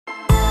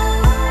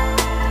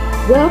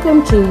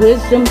Welcome to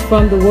Wisdom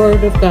from the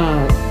Word of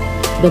God,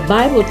 the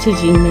Bible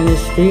teaching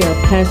ministry of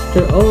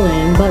Pastor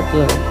Olan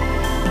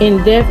Butler,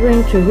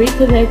 endeavoring to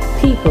reconnect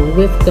people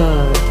with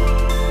God.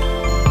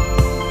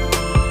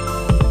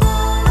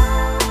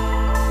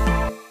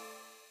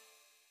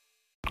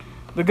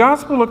 The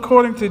Gospel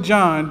according to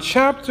John,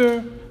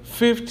 chapter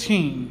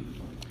 15.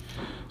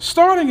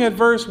 Starting at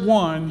verse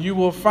 1, you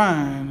will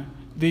find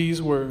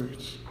these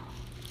words.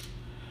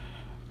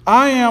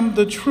 I am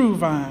the true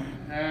vine,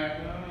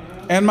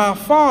 and my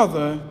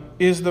Father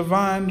is the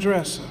vine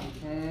dresser.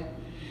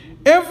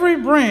 Every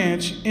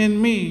branch in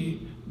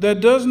me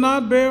that does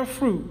not bear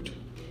fruit,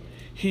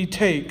 he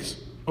takes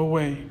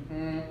away.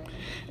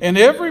 And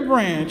every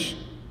branch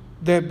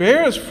that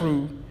bears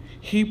fruit,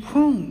 he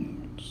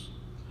prunes,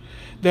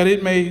 that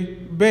it may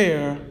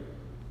bear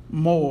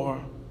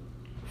more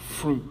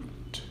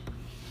fruit.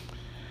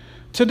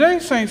 Today,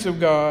 saints of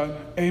God,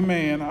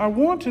 amen, I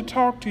want to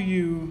talk to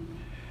you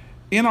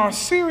in our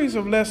series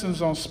of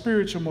lessons on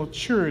spiritual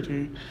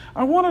maturity.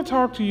 I want to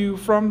talk to you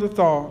from the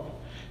thought,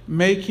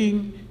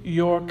 making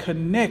your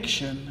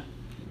connection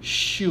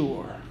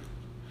sure.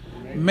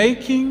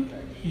 Making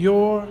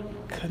your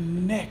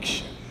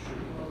connection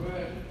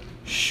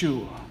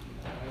sure.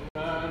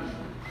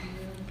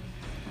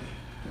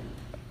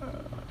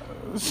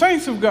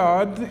 Saints of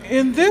God,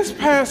 in this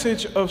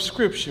passage of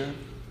Scripture,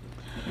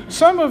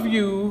 some of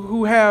you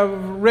who have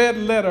red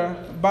letter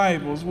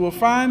Bibles will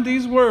find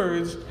these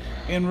words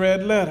in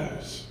red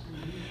letters.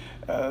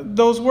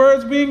 Those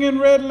words being in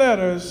red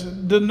letters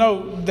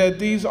denote that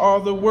these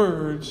are the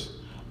words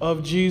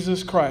of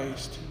Jesus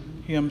Christ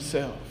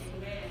himself.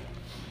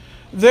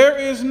 There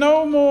is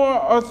no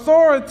more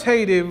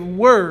authoritative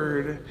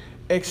word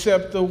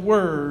except the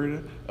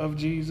word of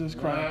Jesus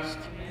Christ.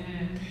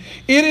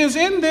 It is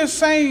in this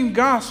same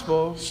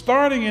gospel,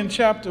 starting in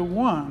chapter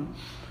 1,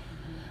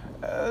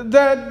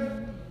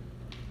 that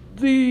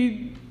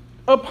the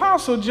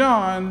Apostle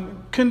John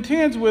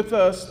contends with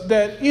us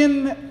that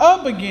in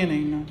a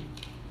beginning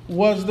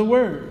was the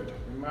Word.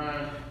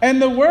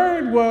 And the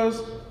Word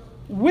was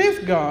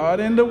with God,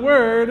 and the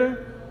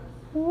Word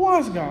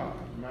was God.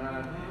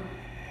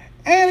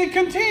 And he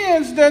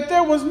contends that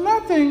there was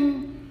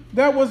nothing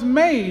that was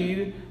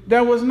made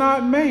that was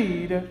not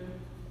made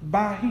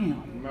by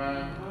him.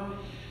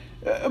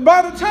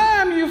 By the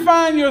time you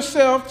find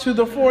yourself to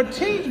the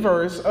 14th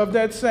verse of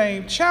that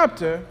same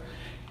chapter,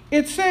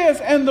 it says,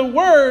 and the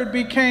Word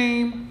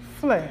became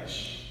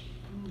flesh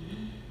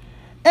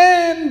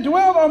and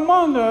dwelt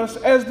among us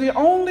as the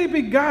only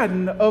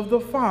begotten of the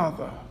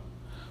Father,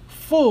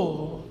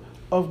 full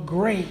of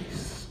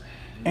grace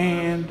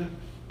and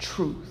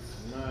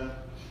truth.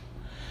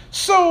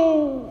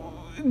 So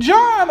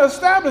John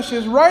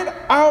establishes right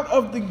out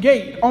of the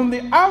gate, on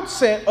the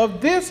outset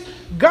of this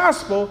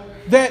gospel,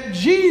 that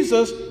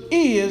Jesus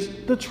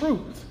is the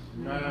truth.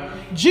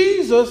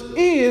 Jesus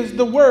is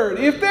the Word.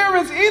 If there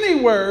is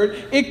any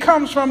word, it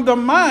comes from the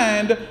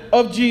mind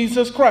of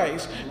Jesus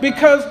Christ,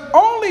 because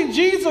only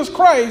Jesus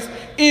Christ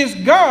is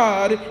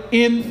God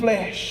in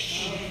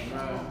flesh.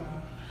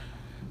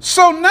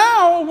 So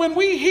now when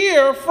we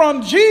hear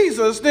from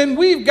Jesus, then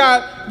we've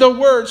got the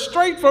word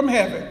straight from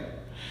heaven.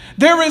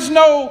 There is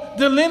no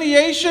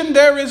delineation.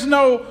 There is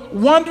no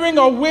wondering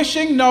or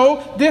wishing.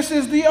 No, this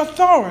is the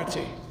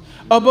authority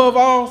above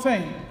all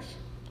things.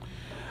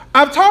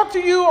 I've talked to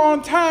you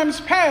on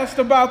times past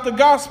about the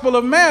Gospel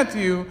of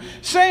Matthew,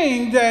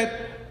 saying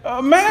that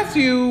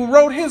Matthew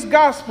wrote his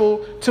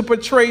gospel to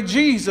portray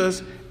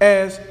Jesus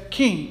as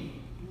king.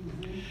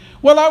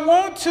 Well, I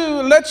want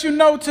to let you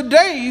know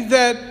today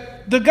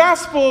that the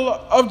Gospel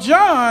of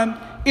John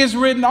is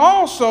written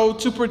also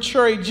to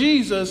portray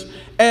Jesus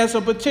as a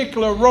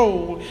particular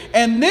role.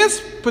 And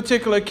this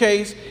particular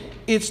case,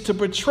 it's to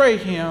portray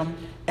him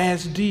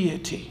as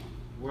deity.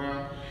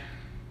 Wow.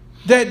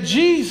 That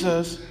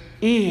Jesus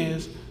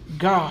is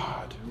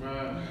God.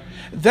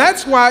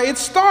 That's why it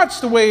starts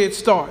the way it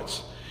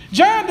starts.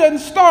 John doesn't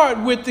start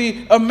with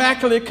the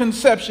Immaculate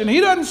Conception. He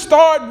doesn't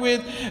start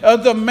with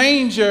the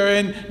manger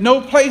and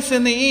no place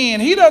in the inn.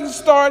 He doesn't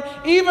start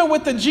even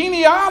with the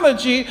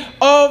genealogy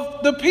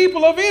of the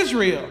people of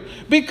Israel,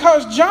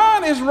 because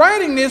John is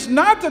writing this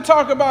not to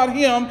talk about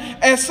him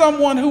as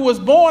someone who was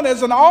born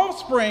as an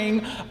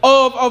offspring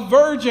of a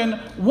virgin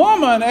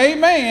woman,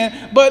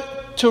 amen,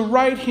 but to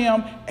write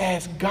him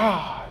as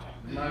God.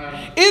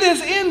 It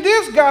is in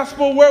this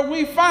gospel where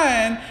we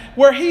find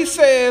where he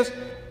says,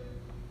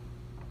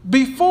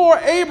 before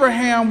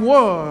Abraham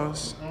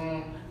was,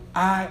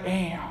 I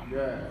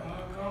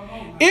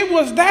am. It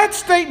was that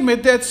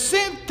statement that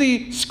sent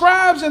the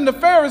scribes and the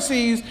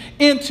Pharisees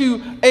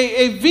into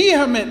a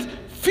vehement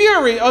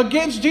fury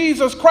against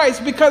Jesus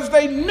Christ, because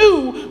they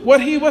knew what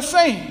he was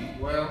saying.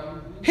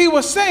 He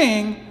was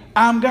saying,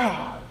 I'm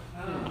God.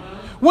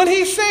 When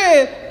he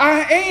said,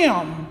 I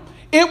am,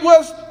 it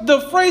was the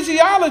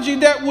phraseology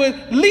that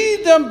would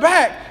lead them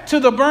back to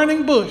the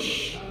burning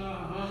bush,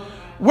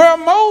 where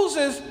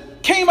Moses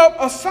came up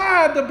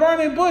aside the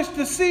burning bush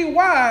to see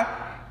why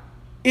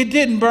it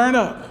didn't burn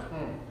up.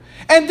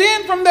 And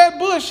then from that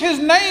bush, his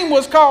name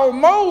was called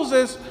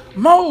Moses,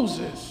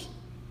 Moses,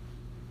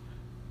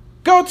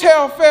 go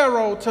tell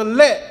Pharaoh to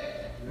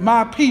let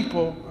my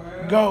people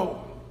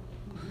go.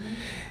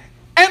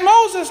 And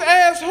Moses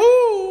asked,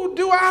 who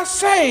do I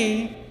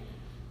say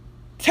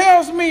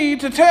tells me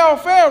to tell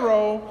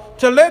Pharaoh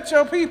to let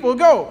your people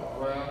go?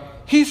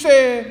 He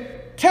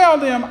said, tell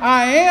them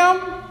I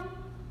am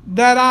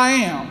that I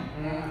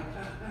am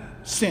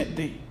sent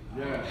thee.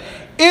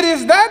 It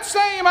is that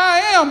same I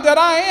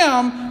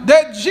am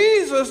that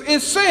Jesus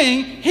is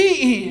saying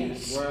he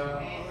is.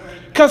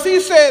 Because he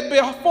said,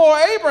 before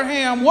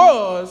Abraham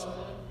was,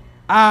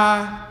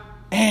 I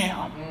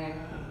am.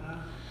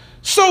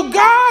 So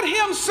God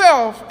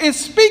himself is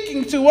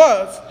speaking to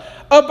us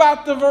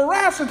about the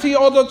veracity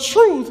or the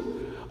truth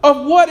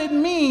of what it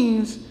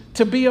means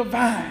to be a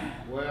vine.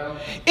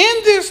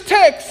 In this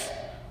text,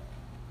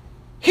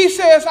 he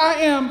says, I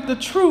am the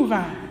true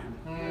vine.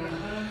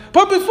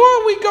 But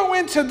before we go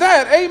into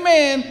that,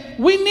 amen,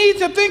 we need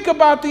to think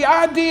about the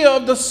idea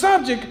of the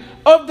subject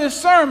of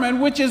this sermon,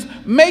 which is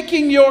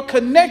making your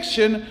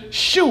connection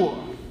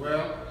sure.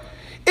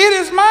 It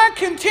is my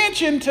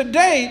contention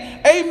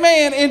today,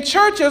 amen, in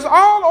churches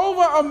all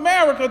over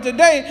America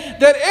today,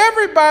 that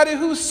everybody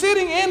who's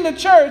sitting in the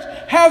church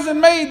hasn't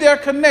made their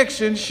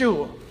connection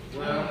sure.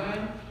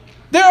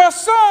 There are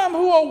some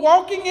who are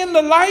walking in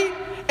the light,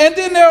 and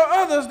then there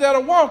are others that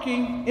are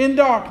walking in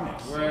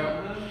darkness.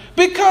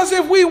 Because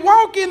if we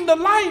walk in the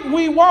light,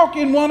 we walk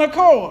in one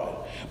accord.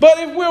 But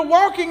if we're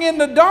walking in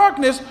the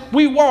darkness,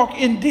 we walk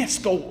in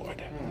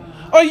discord.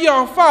 Are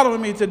y'all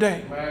following me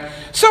today?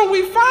 So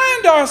we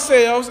find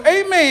ourselves,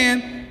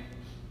 amen,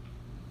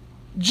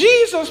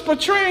 Jesus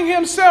portraying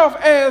himself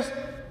as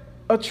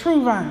a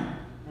true vine.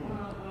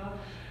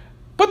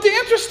 But the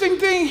interesting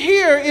thing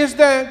here is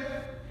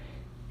that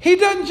he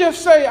doesn't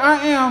just say,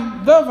 I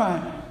am the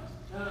vine,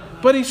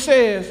 but he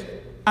says,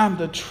 I'm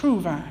the true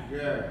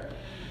vine.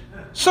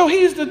 So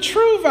he's the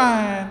true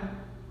vine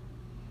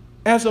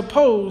as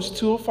opposed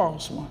to a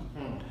false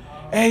one.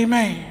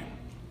 Amen.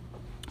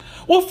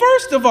 Well,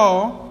 first of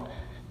all,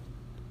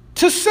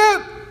 to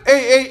set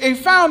a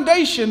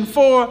foundation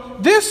for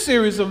this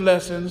series of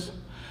lessons,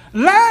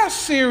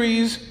 last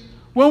series,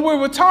 when we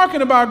were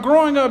talking about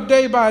growing up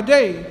day by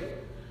day,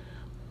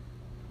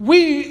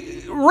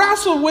 we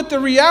wrestled with the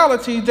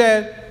reality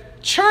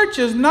that church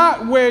is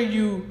not where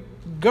you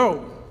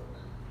go,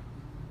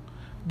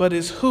 but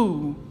is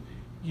who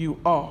you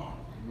are.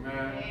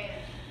 Amen.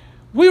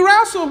 We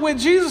wrestled with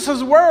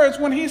Jesus' words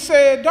when he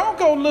said, don't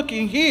go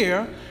looking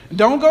here,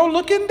 don't go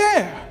looking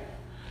there.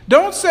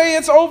 Don't say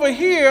it's over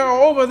here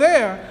or over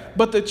there,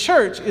 but the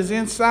church is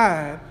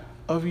inside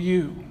of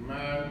you.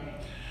 Amen.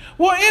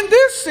 Well, in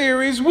this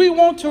series, we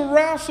want to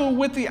wrestle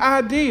with the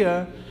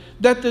idea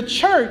that the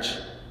church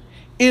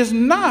is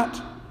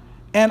not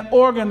an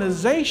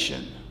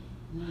organization,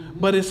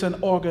 but it's an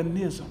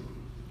organism.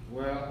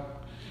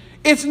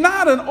 It's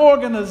not an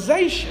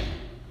organization,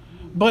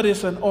 but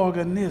it's an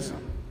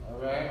organism.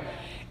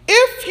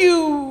 If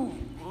you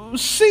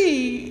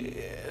see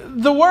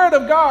the Word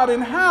of God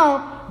and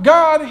how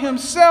God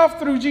himself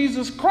through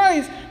Jesus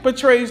Christ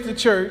portrays the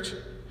church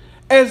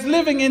as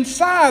living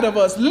inside of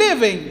us,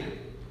 living,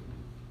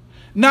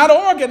 not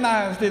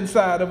organized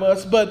inside of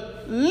us,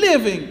 but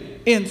living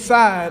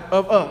inside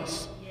of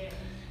us.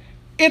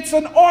 It's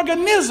an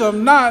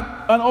organism,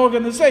 not an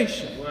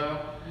organization.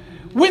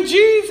 When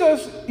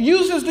Jesus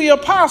uses the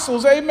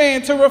apostles,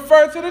 amen, to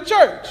refer to the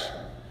church,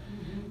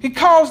 he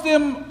calls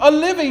them a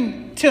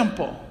living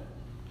temple.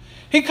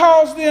 He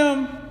calls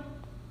them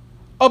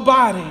a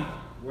body.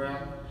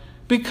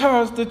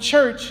 Because the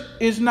church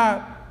is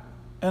not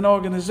an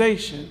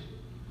organization,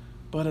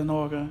 but an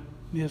organism.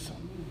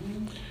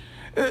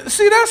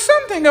 See, there's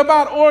something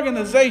about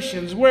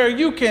organizations where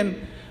you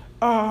can,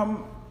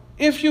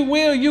 if you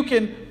will, you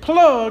can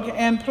plug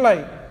and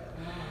play.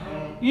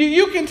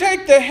 You can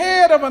take the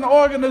head of an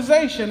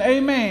organization,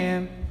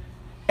 amen,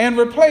 and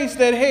replace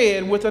that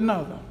head with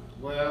another.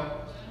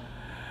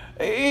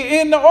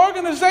 In the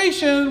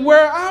organization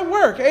where I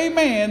work,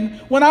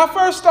 amen, when I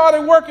first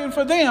started working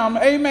for them,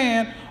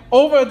 amen,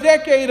 over a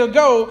decade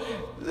ago,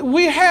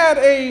 we had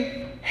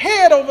a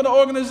head over the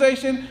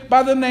organization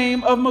by the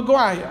name of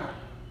McGuire.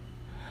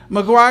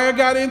 McGuire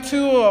got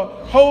into a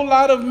whole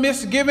lot of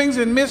misgivings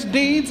and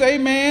misdeeds,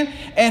 amen,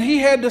 and he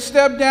had to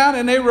step down,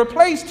 and they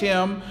replaced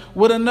him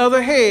with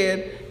another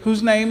head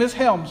whose name is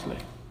Helmsley.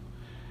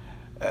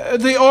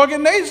 The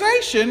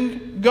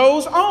organization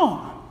goes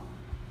on,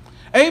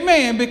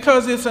 amen,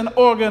 because it's an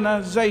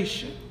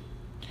organization.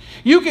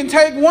 You can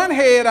take one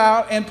head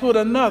out and put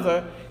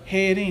another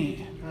head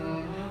in,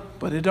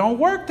 but it don't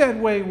work that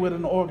way with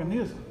an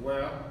organism.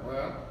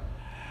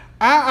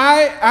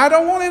 I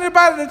don't want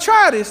anybody to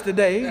try this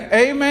today,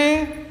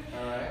 amen.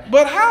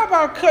 But how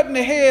about cutting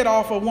the head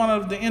off of one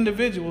of the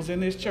individuals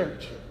in this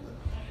church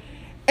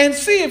and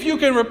see if you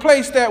can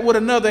replace that with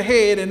another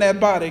head and that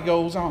body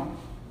goes on?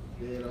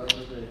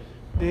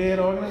 Dead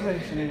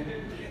organization.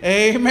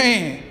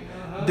 Amen.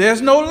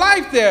 There's no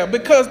life there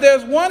because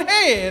there's one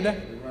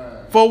head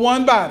for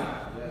one body.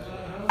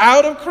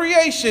 out of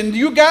creation.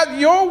 You got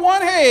your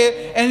one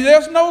head, and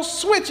there's no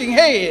switching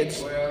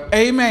heads. Well,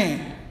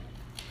 amen.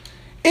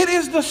 It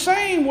is the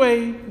same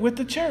way with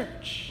the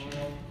church.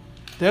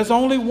 There's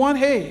only one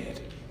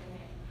head,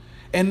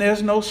 and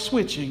there's no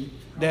switching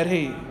that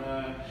head.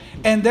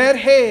 And that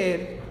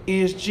head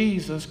is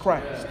Jesus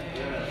Christ.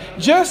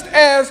 Just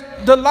as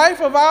the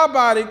life of our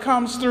body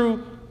comes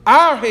through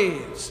our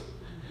heads,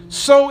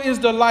 so is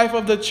the life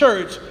of the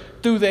church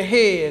through the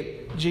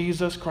head,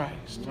 Jesus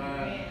Christ.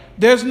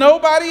 There's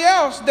nobody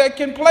else that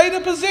can play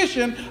the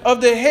position of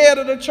the head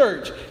of the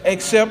church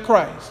except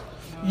Christ.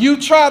 You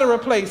try to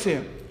replace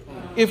him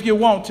if you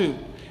want to,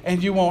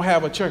 and you won't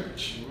have a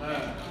church.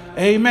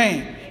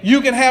 Amen.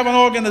 You can have an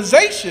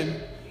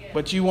organization,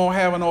 but you won't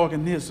have an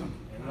organism.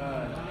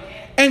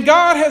 And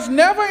God has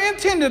never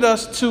intended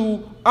us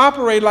to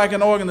operate like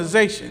an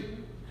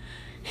organization.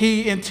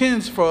 He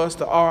intends for us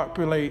to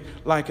operate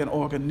like an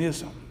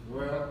organism.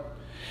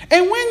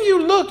 And when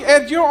you look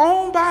at your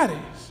own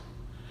bodies,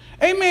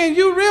 amen,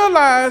 you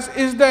realize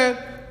is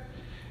that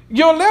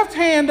your left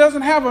hand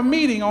doesn't have a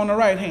meeting on the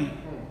right hand.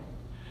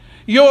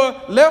 Your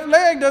left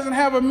leg doesn't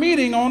have a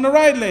meeting on the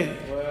right leg.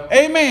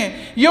 Amen.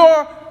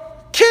 Your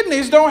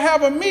kidneys don't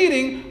have a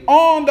meeting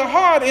on the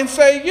heart and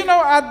say, you know,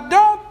 I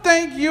don't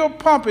think you're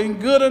pumping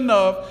good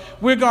enough.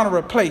 We're going to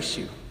replace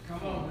you.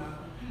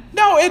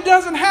 No, it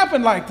doesn't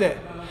happen like that.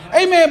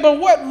 Amen. But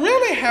what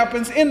really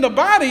happens in the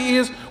body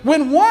is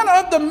when one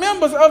of the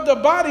members of the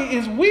body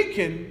is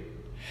weakened,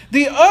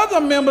 the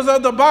other members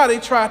of the body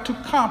try to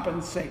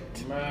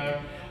compensate.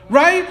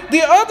 Right?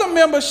 The other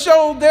members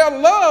show their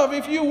love,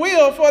 if you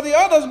will, for the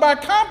others by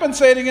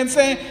compensating and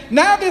saying,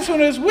 now this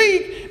one is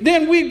weak,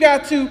 then we've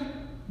got to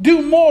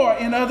do more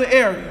in other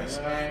areas.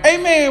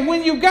 Amen.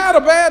 When you got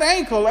a bad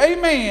ankle,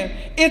 amen,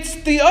 it's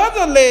the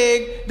other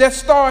leg that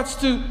starts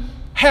to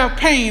have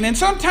pain, and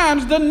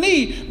sometimes the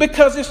knee,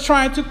 because it's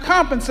trying to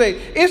compensate.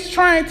 It's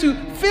trying to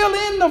fill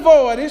in the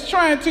void. It's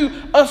trying to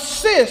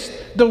assist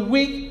the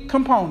weak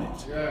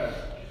components.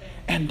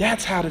 And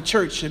that's how the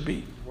church should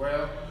be.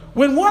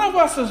 When one of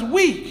us is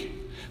weak,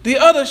 the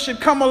others should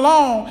come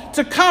along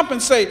to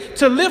compensate,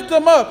 to lift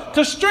them up,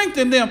 to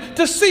strengthen them,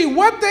 to see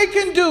what they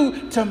can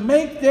do to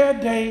make their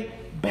day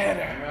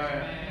better.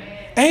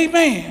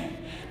 Amen.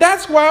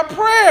 That's why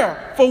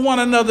prayer for one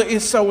another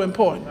is so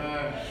important.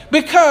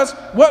 Because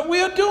what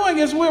we're doing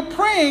is we're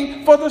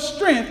praying for the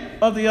strength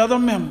of the other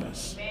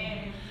members.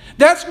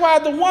 That's why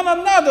the one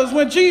another's,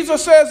 when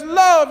Jesus says,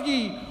 love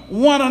ye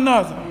one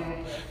another,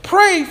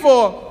 pray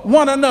for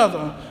one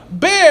another,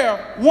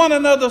 bear one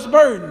another's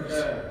burdens.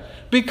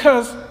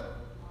 Because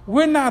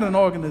we're not an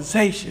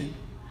organization,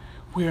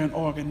 we're an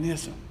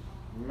organism.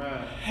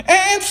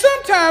 And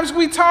sometimes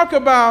we talk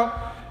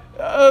about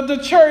the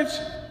church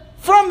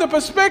from the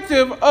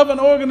perspective of an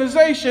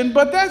organization,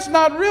 but that's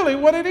not really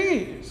what it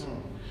is.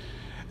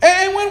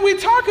 And when we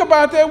talk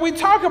about that, we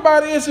talk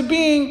about it as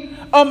being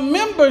a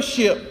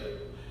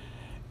membership.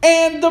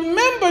 And the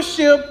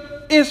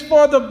membership is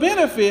for the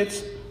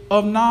benefits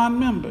of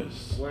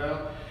non-members.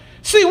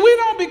 See, we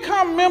don't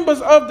become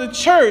members of the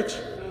church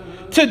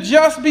to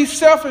just be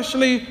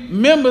selfishly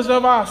members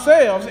of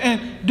ourselves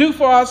and do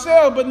for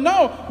ourselves. But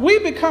no, we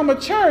become a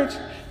church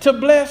to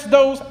bless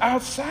those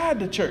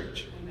outside the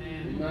church.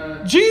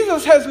 Amen.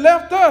 Jesus has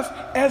left us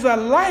as a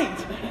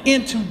light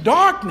into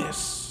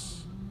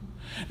darkness,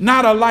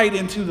 not a light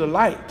into the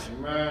light.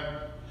 Amen.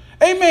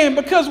 Amen.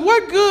 Because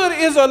what good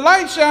is a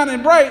light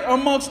shining bright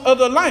amongst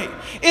other light?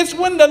 It's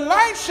when the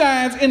light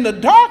shines in the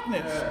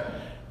darkness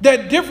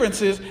that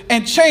differences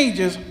and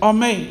changes are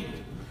made.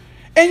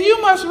 And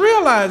you must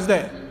realize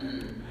that.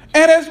 And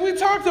as we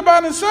talked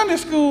about in Sunday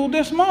school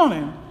this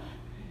morning,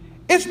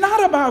 it's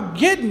not about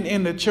getting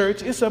in the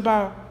church, it's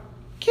about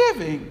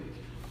giving,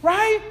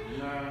 right?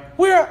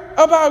 We're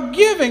about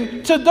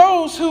giving to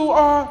those who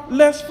are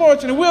less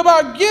fortunate. We're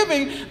about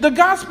giving the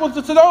gospel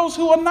to those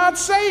who are not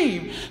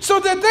saved, so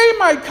that they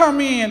might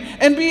come in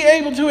and be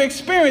able to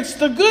experience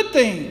the good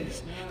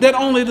things that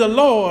only the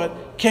Lord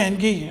can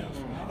give.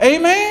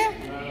 Amen?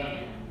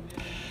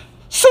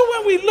 So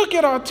when we look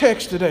at our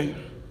text today,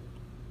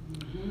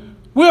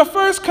 we are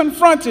first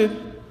confronted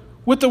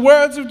with the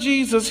words of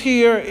Jesus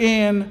here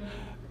in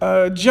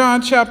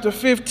John chapter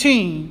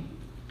 15,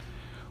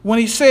 when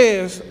he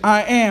says,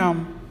 I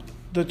am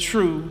the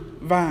true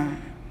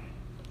vine.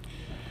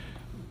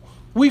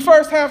 We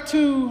first have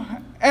to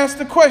ask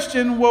the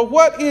question, well,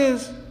 what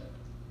is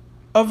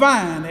a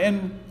vine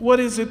and what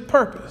is its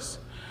purpose?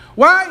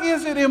 Why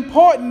is it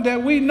important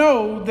that we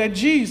know that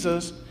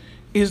Jesus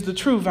is the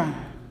true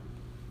vine?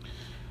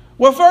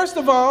 Well, first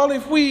of all,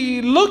 if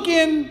we look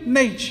in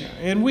nature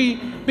and we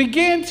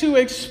begin to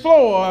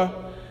explore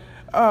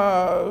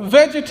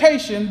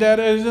vegetation that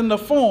is in the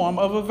form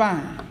of a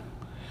vine,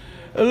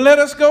 let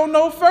us go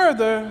no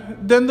further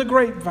than the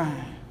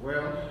grapevine.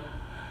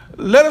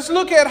 Let us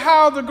look at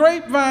how the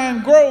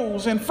grapevine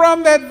grows, and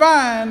from that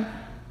vine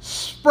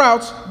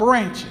sprouts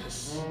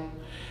branches.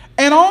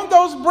 And on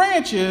those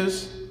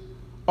branches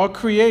are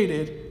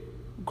created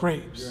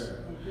grapes.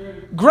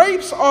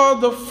 Grapes are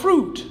the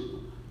fruit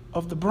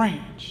of the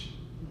branch.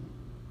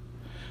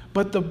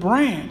 but the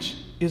branch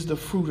is the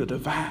fruit of the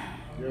vine.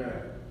 Yeah.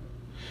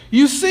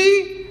 You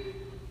see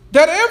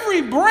that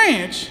every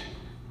branch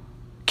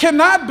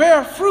cannot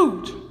bear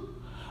fruit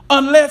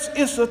unless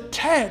it's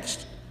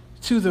attached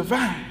to the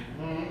vine.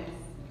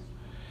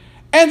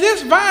 And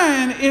this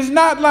vine is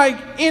not like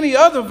any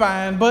other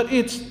vine, but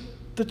it's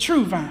the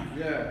true vine.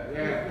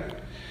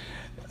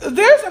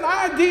 There's an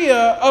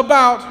idea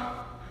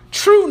about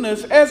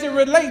trueness as it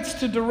relates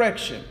to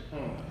direction.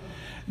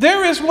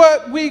 There is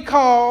what we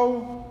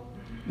call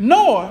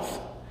north,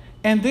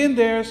 and then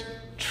there's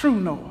true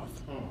north.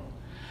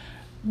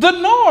 The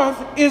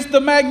north is the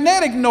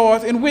magnetic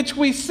north in which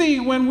we see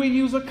when we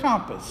use a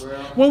compass.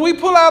 When we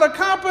pull out a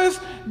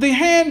compass, the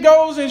hand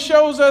goes and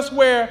shows us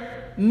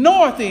where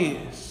north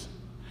is.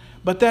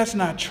 But that's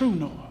not true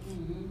north.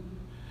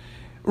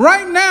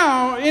 Right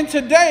now, in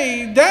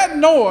today, that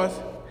north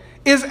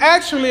is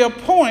actually a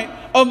point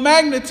of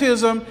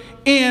magnetism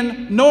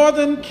in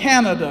northern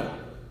Canada,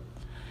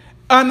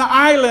 an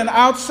island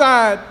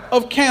outside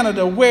of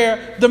Canada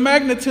where the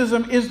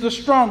magnetism is the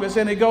strongest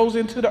and it goes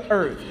into the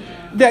earth.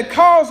 That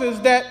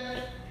causes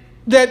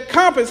that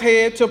compass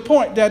head to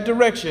point that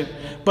direction.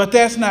 But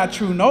that's not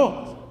true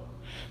north.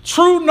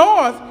 True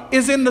north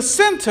is in the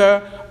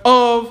center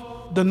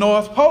of the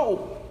North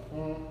Pole.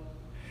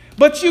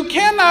 But you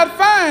cannot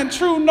find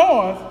true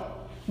north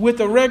with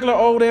a regular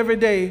old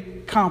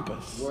everyday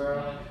compass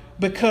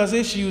because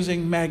it's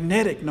using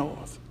magnetic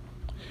north.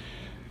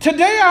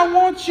 Today I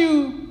want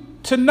you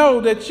to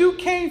know that you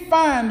can't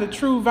find the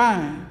true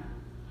vine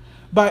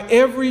by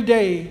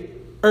everyday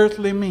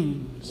earthly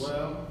means.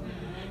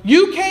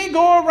 You can't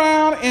go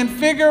around and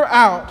figure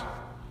out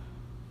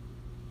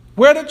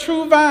where the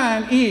true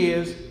vine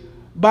is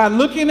by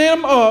looking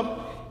them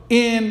up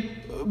in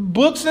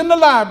books in the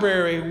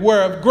library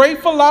where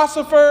great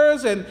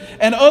philosophers and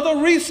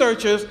other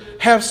researchers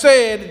have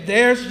said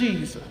there's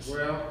Jesus.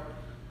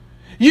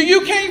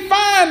 You can't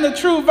find the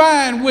true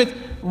vine with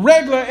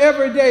regular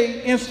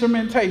everyday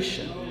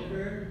instrumentation.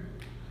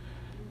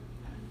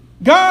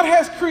 God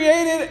has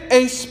created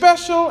a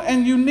special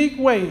and unique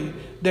way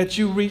that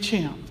you reach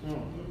him.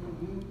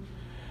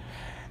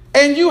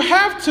 And you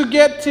have to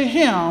get to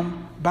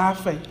him by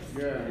faith.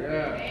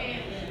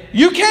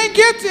 You can't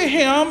get to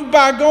him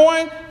by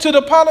going to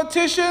the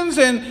politicians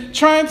and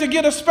trying to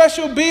get a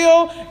special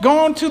bill,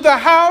 going to the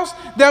house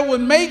that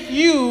would make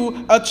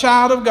you a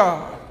child of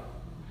God.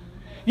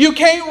 You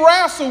can't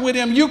wrestle with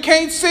him. You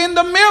can't send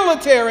the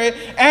military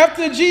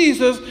after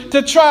Jesus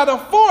to try to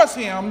force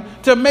him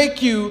to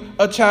make you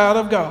a child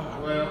of God.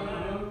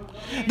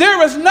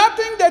 There is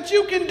nothing that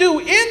you can do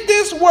in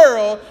this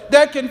world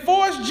that can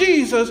force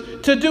Jesus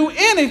to do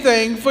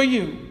anything for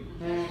you.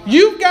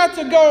 You've got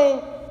to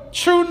go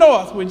true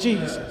north with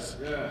Jesus.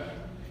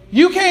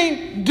 You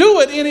can't do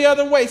it any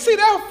other way. See,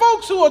 there are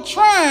folks who are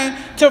trying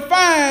to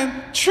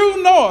find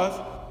true north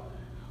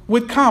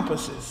with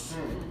compasses.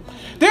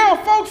 There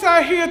are folks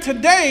out here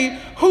today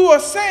who are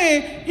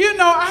saying, you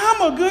know,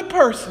 I'm a good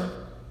person.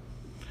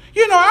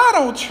 You know, I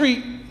don't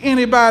treat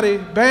anybody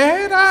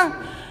bad.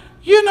 I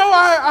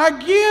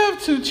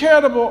give to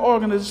charitable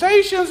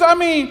organizations. I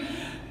mean,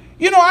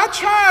 you know, I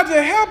try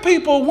to help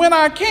people when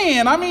I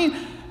can. I mean,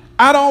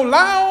 I don't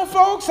lie on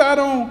folks. I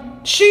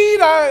don't cheat.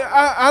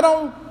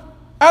 I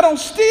don't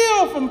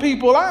steal from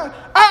people.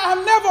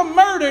 I've never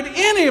murdered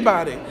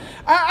anybody.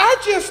 I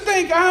just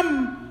think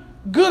I'm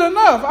good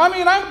enough. I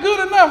mean, I'm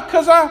good enough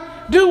because I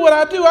do what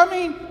I do. I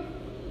mean,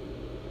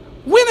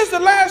 when is the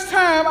last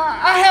time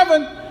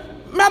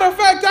matter of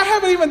fact, I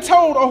haven't even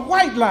told a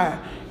white lie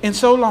in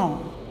so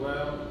long.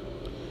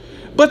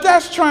 But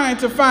that's trying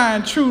to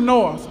find true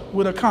north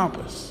with a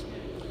compass.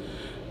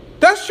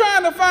 That's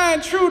trying to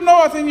find true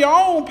north in your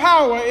own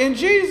power. And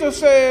Jesus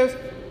says,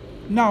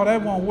 no,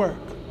 that won't work.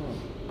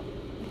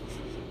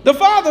 The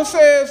Father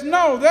says,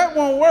 no, that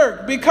won't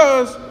work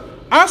because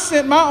I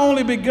sent my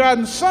only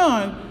begotten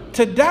Son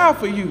to die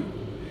for you.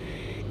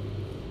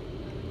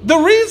 The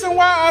reason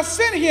why I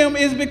sent him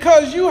is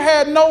because you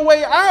had no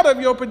way out of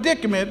your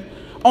predicament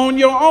on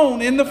your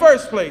own in the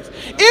first place.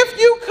 If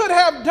you could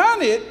have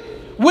done it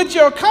with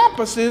your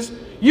compasses,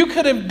 you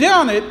could have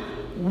done it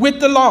with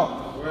the law.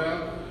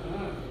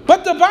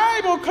 But the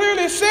Bible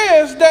clearly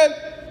says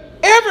that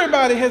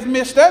everybody has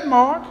missed that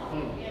mark.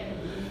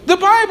 The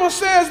Bible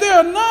says there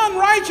are none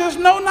righteous,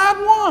 no, not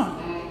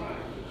one.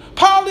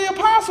 Paul the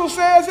Apostle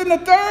says in the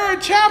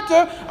 3rd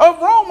chapter of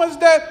Romans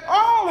that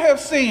all have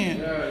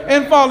sinned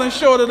and fallen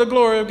short of the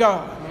glory of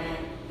God.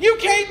 You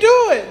can't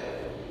do it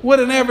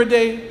with an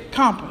everyday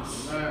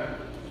compass.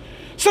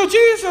 So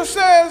Jesus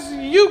says,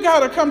 you got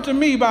to come to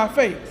me by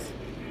faith.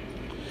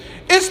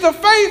 It's the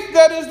faith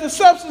that is the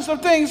substance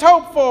of things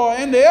hoped for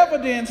and the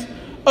evidence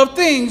of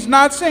things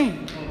not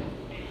seen.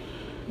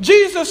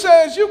 Jesus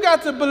says, you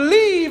got to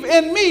believe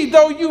in me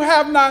though you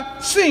have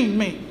not seen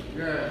me.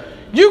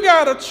 You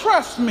got to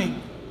trust me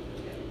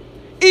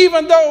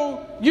even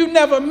though you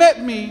never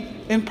met me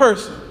in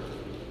person.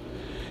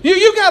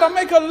 You got to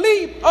make a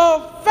leap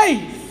of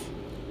faith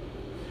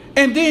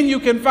and then you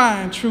can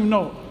find true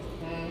north.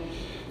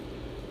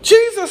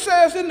 Jesus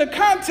says in the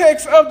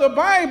context of the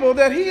Bible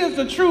that he is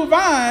the true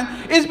vine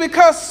is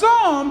because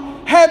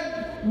some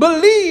had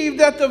believed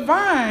that the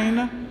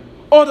vine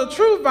or the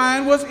true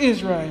vine was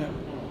Israel.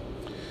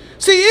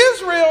 See,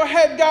 Israel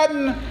had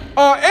gotten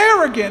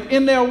arrogant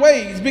in their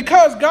ways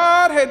because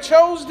God had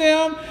chosen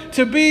them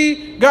to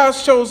be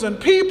God's chosen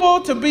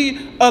people, to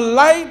be a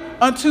light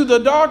unto the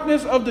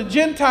darkness of the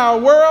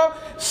Gentile world.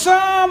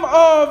 Some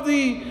of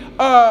the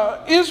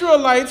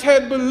Israelites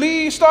had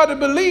started to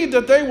believe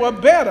that they were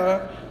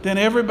better than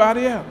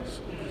everybody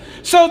else.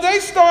 So they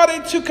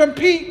started to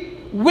compete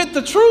with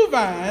the true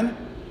vine,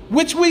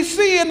 which we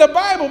see in the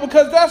Bible,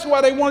 because that's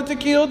why they wanted to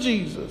kill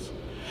Jesus.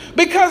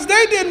 Because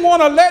they didn't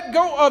want to let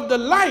go of the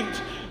light.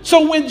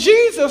 So when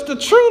Jesus, the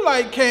true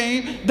light,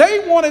 came,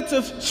 they wanted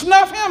to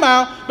snuff him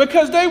out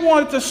because they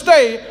wanted to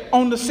stay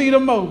on the seat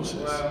of Moses.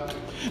 Wow.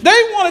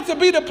 They wanted to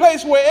be the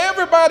place where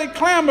everybody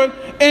clamored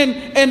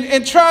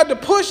and tried to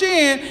push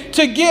in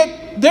to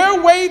get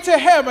their way to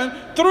heaven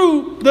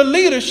through the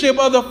leadership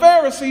of the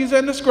Pharisees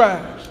and the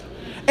scribes.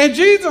 And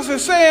Jesus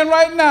is saying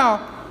right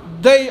now,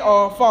 they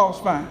are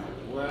false vine.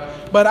 Wow.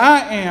 But I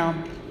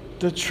am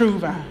the true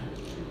vine.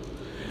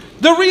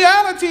 The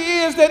reality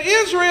is that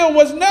Israel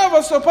was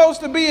never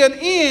supposed to be an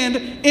end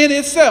in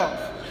itself.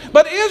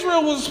 But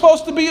Israel was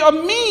supposed to be a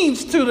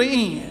means to the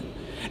end.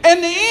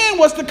 And the end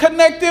was to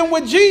connect them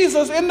with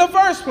Jesus in the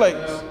first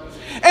place.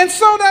 And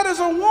so that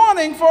is a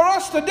warning for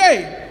us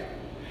today.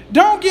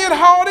 Don't get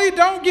haughty,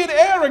 don't get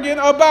arrogant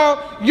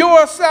about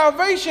your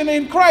salvation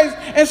in Christ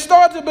and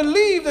start to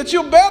believe that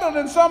you're better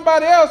than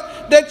somebody else,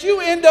 that you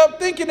end up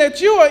thinking that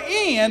you're an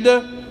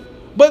end.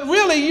 But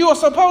really, you are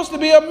supposed to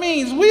be a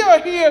means. We are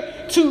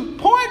here to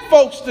point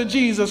folks to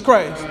Jesus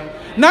Christ,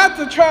 not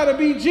to try to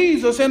be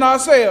Jesus in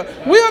ourselves.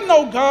 We're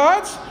no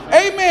gods.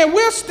 Amen.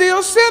 We're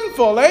still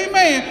sinful.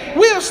 Amen.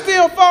 We're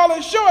still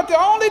falling short. The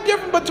only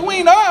difference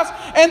between us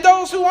and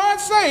those who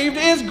aren't saved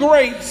is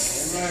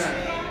grace.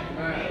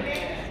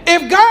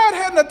 If God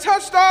hadn't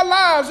touched our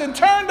lives and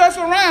turned us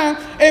around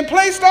and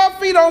placed our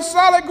feet on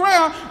solid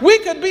ground, we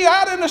could be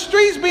out in the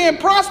streets being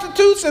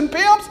prostitutes and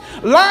pimps,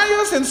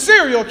 liars and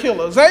serial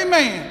killers.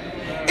 Amen.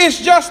 It's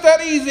just that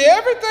easy.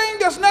 Everything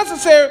that's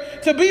necessary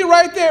to be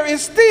right there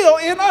is still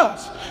in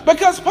us.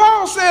 Because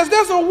Paul says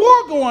there's a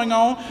war going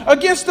on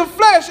against the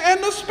flesh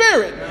and the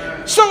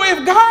spirit. So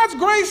if God's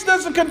grace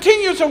doesn't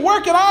continue to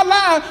work in our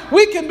lives,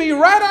 we can be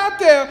right out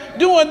there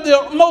doing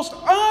the most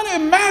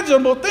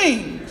unimaginable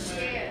things.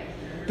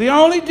 The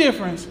only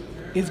difference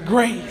is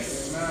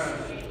grace.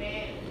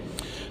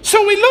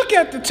 So we look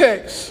at the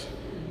text,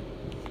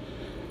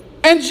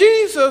 and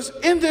Jesus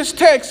in this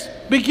text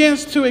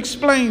begins to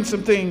explain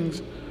some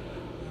things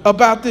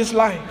about this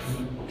life,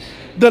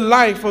 the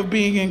life of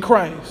being in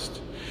Christ.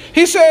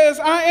 He says,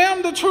 I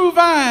am the true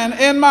vine,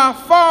 and my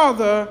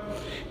Father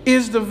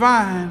is the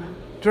vine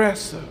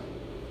dresser.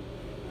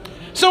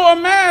 So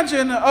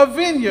imagine a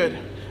vineyard,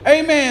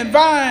 amen,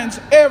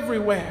 vines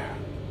everywhere.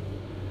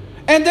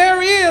 And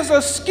there is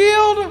a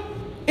skilled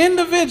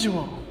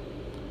individual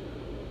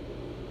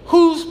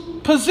whose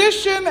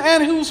position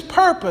and whose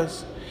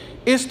purpose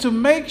is to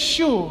make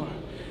sure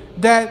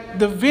that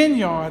the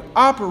vineyard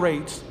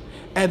operates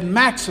at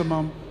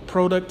maximum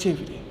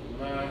productivity.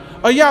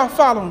 Are y'all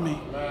following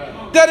me?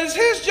 That is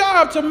his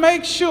job to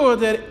make sure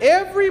that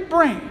every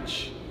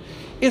branch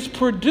is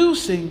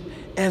producing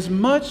as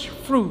much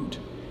fruit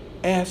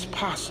as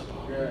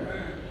possible.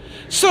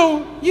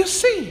 So you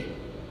see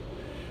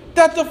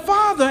that the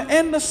Father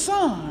and the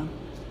Son,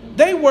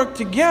 they work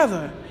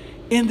together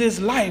in this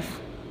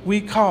life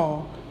we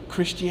call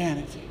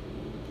Christianity.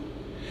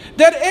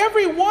 That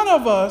every one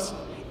of us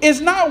is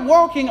not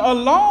walking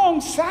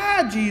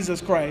alongside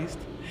Jesus Christ,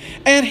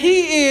 and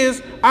he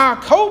is our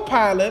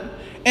co-pilot,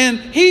 and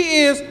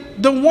he is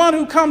the one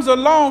who comes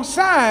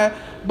alongside,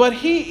 but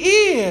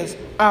he is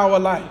our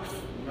life.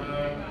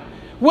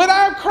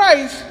 Without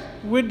Christ,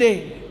 we're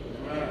dead.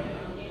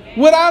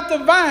 Without the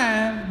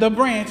vine, the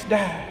branch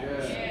dies.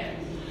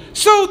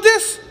 So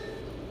this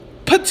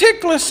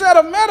particular set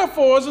of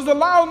metaphors is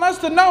allowing us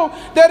to know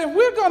that if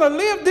we're going to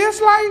live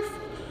this life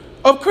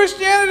of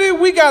Christianity,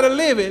 we got to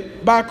live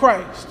it by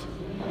Christ.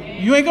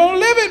 You ain't going to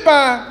live it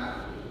by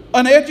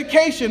an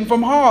education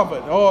from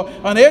Harvard or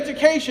an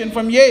education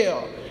from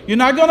Yale. You're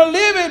not going to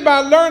live it by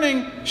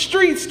learning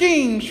street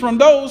schemes from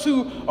those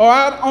who are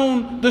out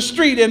on the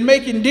street and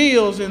making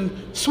deals and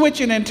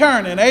switching and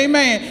turning.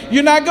 Amen.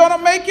 You're not going to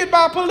make it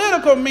by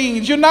political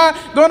means. You're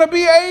not going to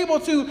be able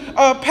to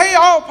pay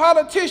off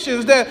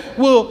politicians that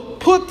will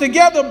put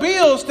together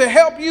bills to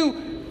help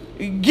you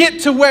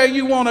get to where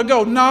you want to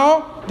go.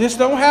 No, this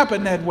don't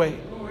happen that way.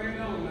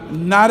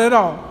 Not at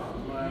all.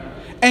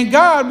 And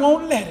God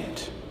won't let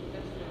it.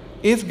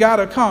 It's got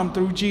to come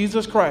through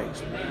Jesus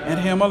Christ and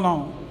him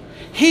alone.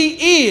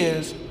 He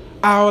is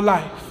our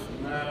life.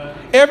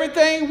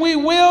 Everything we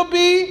will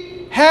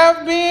be,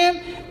 have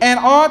been, and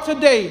are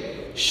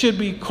today should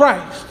be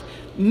Christ.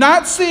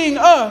 Not seeing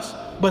us,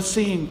 but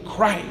seeing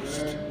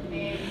Christ.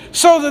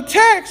 So the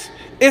text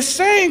is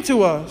saying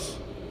to us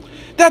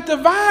that the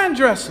vine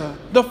dresser,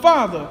 the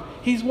Father,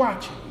 he's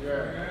watching.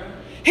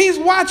 He's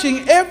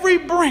watching every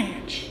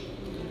branch,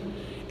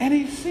 and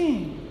he's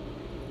seeing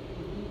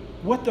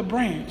what the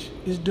branch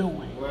is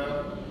doing.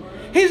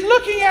 He's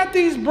looking at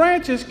these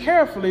branches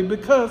carefully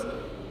because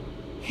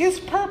his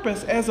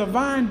purpose as a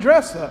vine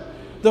dresser,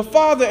 the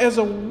Father as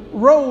a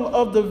role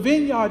of the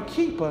vineyard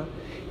keeper,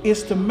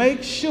 is to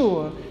make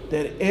sure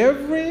that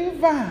every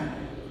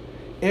vine,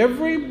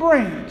 every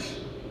branch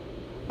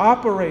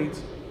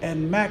operates at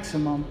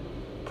maximum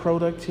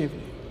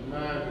productivity.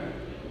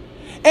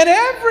 And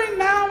every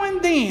now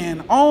and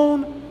then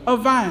on a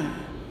vine,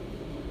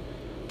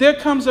 there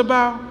comes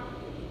about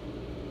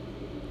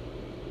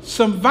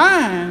some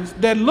vines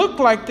that look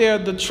like they're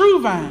the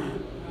true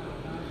vine,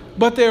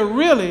 but they're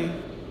really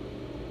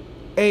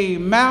a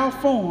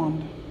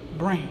malformed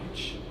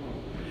branch.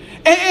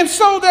 And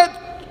so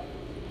that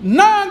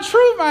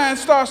non-true vine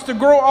starts to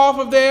grow off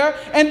of there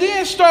and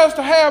then starts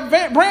to have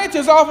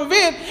branches off of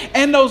it,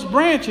 and those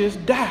branches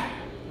die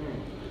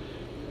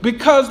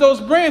because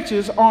those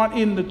branches aren't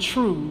in the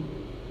true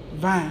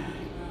vine.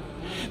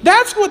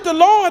 That's what the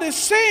Lord is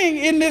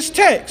saying in this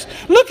text.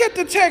 Look at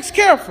the text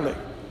carefully.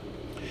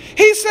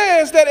 He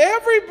says that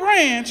every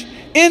branch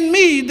in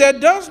me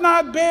that does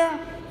not bear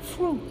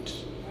fruit,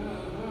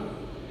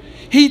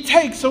 he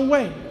takes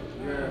away.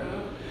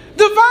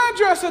 The vine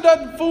dresser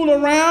doesn't fool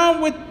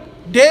around with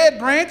dead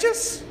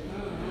branches.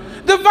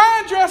 The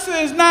vine dresser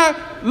is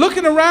not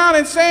looking around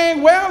and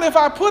saying, well, if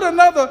I put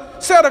another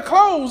set of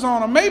clothes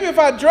on them, maybe if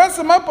I dress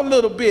them up a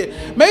little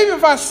bit, maybe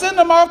if I send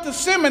them off to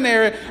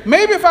seminary,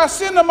 maybe if I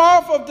send them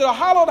off of the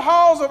hallowed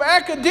halls of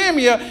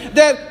academia,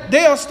 that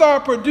they'll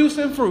start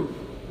producing fruit.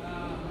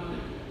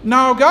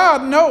 Now,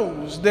 God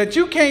knows that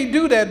you can't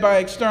do that by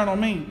external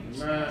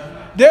means.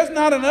 There's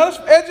not enough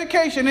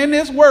education in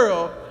this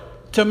world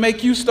to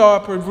make you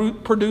start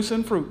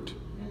producing fruit.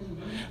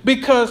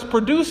 Because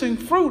producing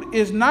fruit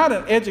is not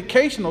an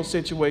educational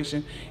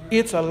situation,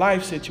 it's a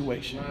life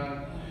situation.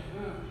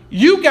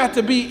 You got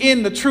to be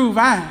in the true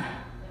vine.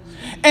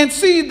 And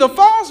see, the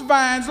false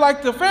vines,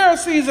 like the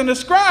Pharisees and the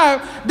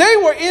scribes, they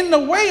were in the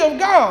way of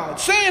God,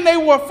 saying they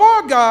were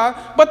for God,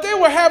 but they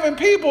were having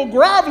people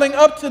groveling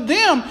up to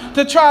them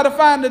to try to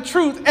find the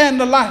truth and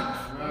the life.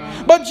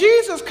 But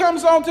Jesus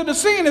comes onto the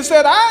scene and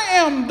said, I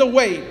am the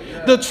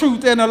way, the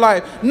truth, and the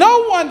life.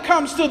 No one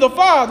comes to the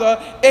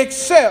Father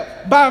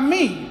except by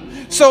me.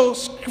 So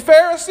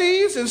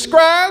Pharisees and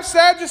scribes,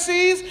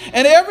 Sadducees,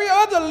 and every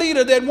other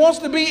leader that wants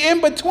to be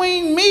in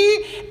between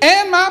me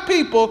and my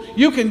people,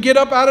 you can get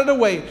up out of the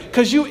way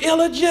because you're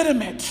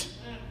illegitimate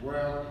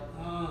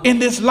in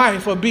this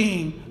life of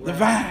being the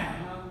vine.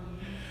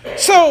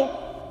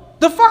 So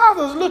the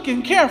Father's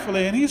looking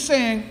carefully and he's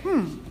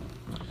saying,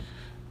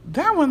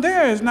 that one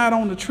there is not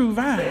on the true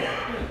vine.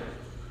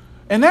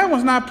 And that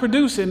one's not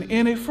producing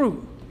any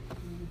fruit.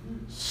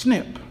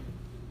 Snip.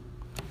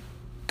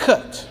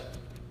 Cut.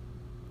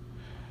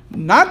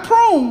 Not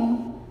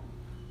prune,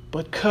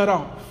 but cut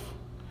off.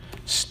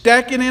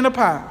 Stack it in a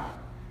pile.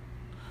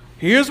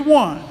 Here's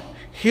one.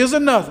 Here's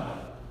another.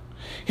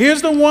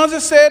 Here's the ones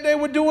that said they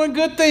were doing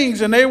good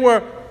things and they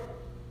were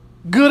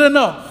good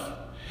enough.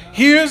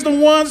 Here's the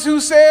ones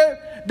who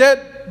said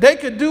that they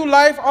could do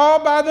life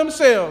all by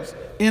themselves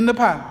in the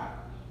pile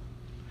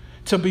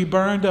to be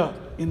burned up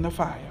in the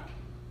fire.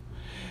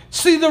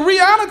 See, the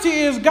reality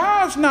is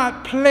God's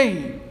not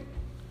playing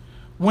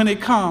when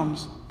it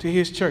comes to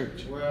his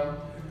church.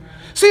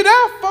 See, there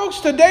are folks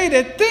today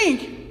that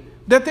think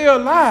that they're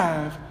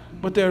alive,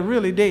 but they're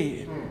really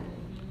dead.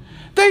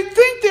 They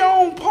think they're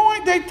on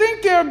point. They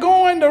think they're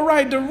going the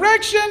right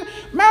direction.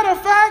 Matter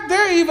of fact,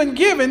 they're even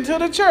giving to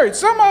the church.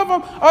 Some of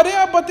them are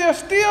there, but they're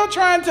still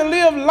trying to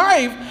live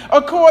life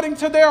according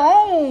to their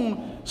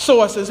own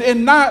sources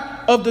and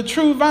not of the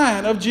true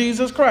vine of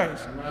Jesus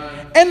Christ.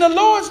 And the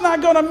Lord's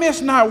not going to miss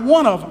not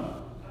one of them.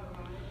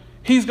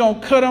 He's going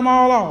to cut them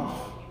all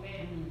off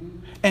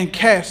and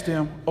cast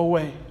them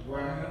away.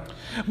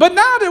 But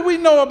now that we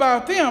know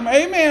about them,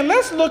 amen,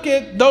 let's look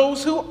at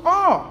those who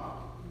are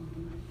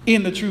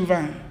in the true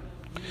vine.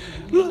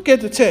 Look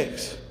at the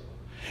text.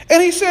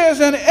 And he says,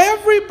 and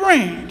every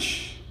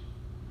branch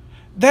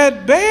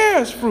that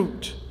bears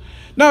fruit.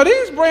 Now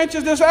these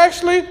branches that's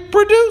actually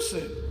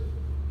producing,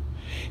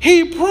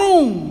 he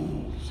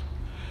prunes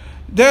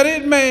that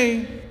it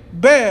may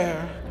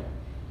bear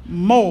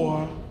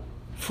more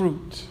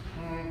fruit.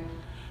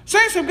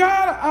 Saints of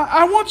God,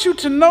 I want you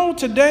to know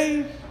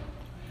today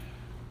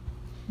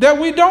that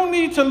we don't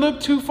need to look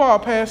too far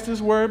past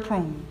this word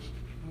prunes.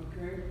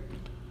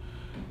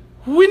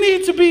 We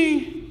need to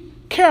be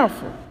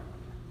careful.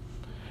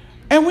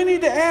 And we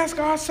need to ask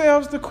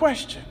ourselves the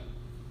question,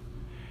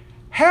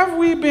 have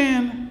we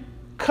been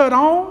cut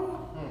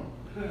on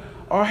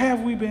or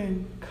have we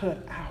been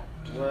cut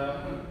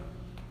out?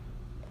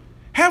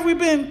 Have we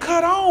been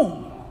cut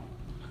on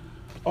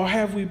or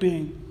have we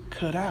been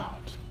cut out?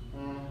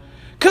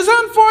 Because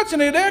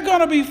unfortunately, there are going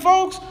to be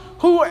folks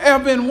who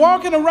have been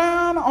walking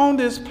around on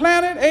this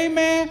planet,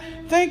 amen,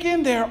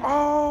 thinking they're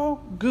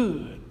all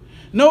good.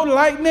 No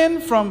lightning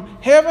from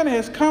heaven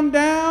has come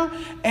down,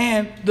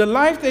 and the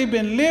life they've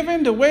been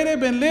living, the way they've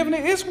been living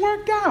it, it's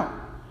worked out.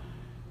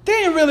 they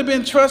ain't really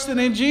been trusting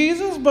in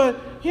Jesus, but,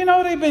 you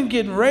know, they've been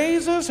getting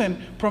raises and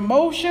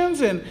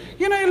promotions and,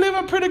 you know, they live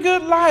a pretty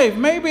good life.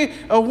 Maybe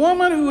a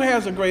woman who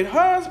has a great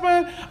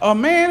husband, a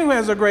man who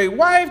has a great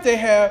wife, they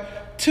have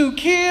 2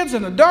 kids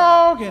and a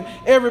dog, and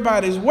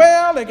everybody's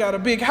well. They got a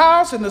big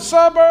house in the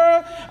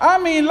suburb. I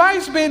mean,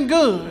 life's been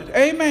good.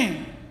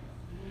 Amen.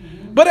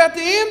 But at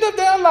the end of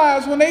their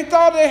lives, when they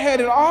thought they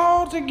had it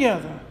all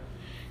together,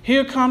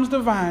 here comes the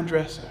vine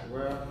dresser.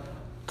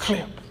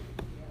 Clip.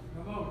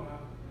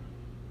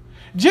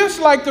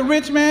 Just like the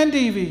rich man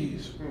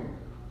Dives,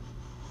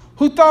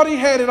 who thought he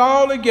had it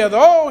all together.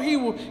 Oh,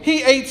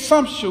 he ate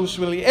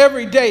sumptuously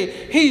every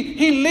day.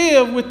 He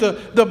lived with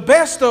the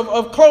best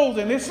of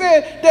clothing. It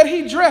said that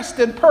he dressed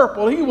in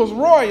purple. He was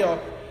royal.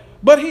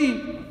 But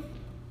he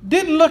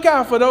didn't look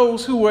out for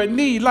those who were in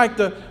need, like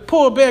the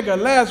poor beggar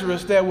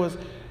Lazarus that was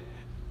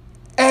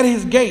at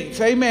his gates,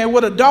 amen,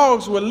 where the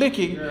dogs were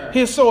licking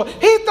his sore.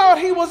 He thought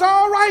he was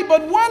all right,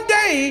 but one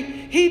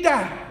day he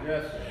died.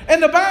 Yes.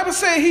 And the Bible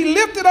says he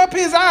lifted up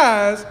his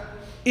eyes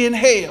in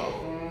hell.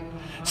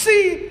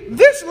 See,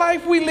 this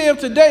life we live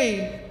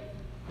today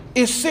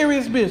is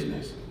serious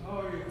business.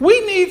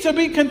 We need to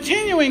be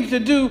continuing to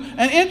do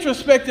an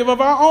introspective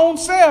of our own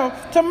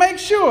self to make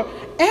sure,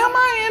 am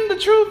I in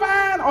the true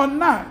vine or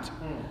not?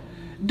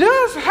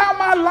 Does how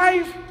my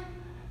life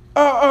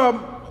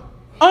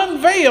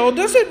unveiled,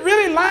 does it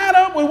really line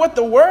up with what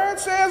the word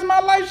says my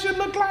life should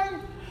look like?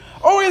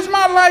 Or is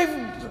my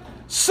life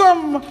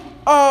some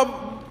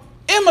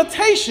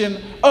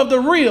imitation of the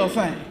real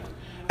thing?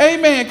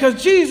 Amen.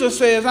 Because Jesus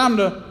says I'm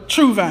the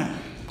true vine.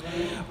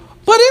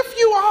 But if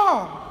you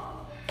are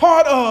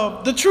part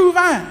of the true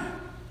vine,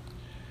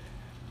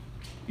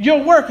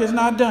 your work is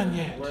not done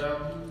yet.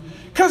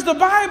 Because the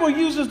Bible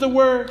uses the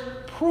word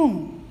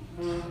prune.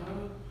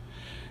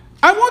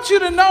 I want you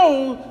to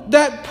know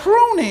that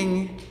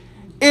pruning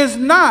is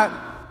not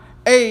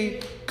a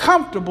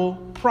comfortable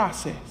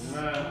process.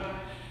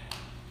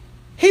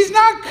 He's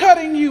not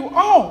cutting you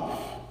off,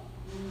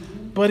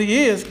 but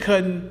he is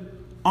cutting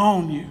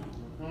on you.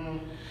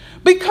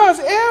 Because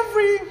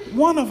every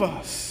one of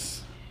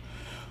us,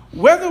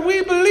 whether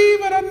we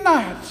believe it or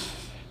not,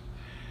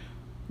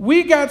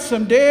 we got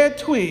some dead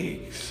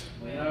twigs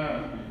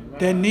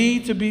that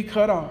need to be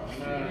cut off.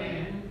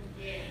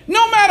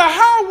 No matter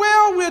how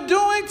well we're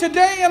doing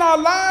today in our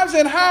lives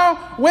and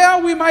how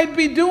well we might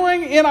be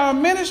doing in our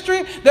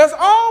ministry, there's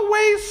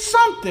always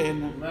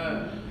something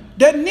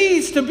that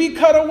needs to be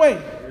cut away.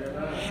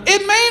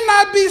 It may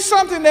not be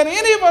something that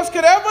any of us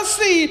could ever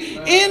see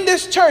in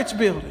this church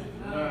building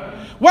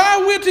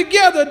while we're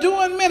together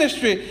doing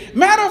ministry.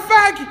 Matter of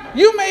fact,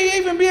 you may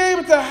even be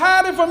able to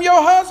hide it from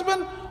your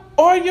husband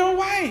or your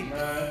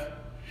wife.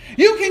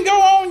 You can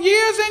go on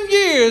years and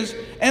years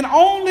and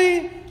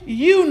only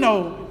you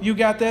know you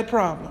got that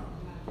problem.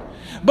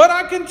 But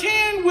I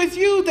contend with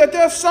you that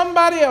there's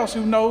somebody else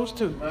who knows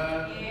too.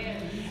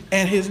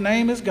 And his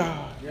name is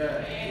God.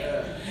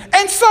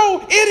 And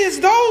so it is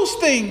those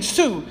things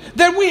too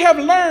that we have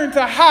learned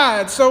to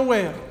hide so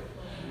well.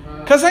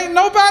 Because ain't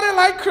nobody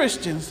like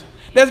Christians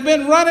that's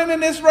been running in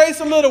this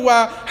race a little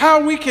while,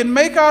 how we can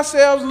make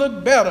ourselves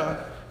look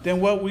better than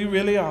what we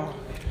really are.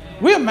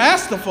 We're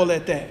masterful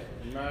at that.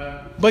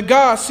 But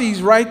God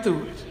sees right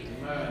through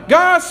it.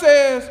 God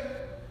says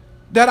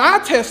that I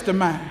test the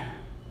mind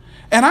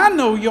and I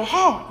know your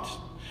heart.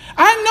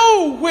 I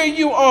know where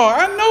you are.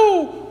 I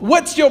know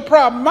what's your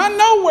problem. I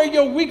know where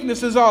your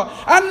weaknesses are.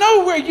 I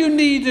know where you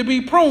need to be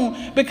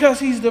pruned, because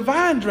he's the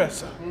vine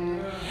dresser.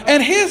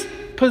 And his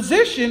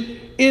position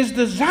is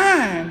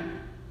designed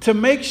to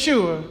make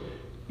sure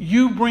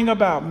you bring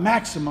about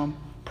maximum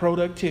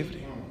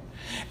productivity.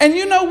 And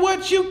you know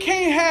what? You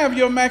can't have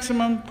your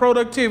maximum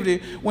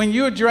productivity when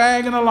you're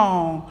dragging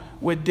along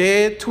with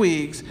dead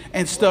twigs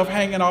and stuff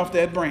hanging off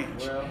that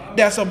branch.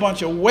 That's a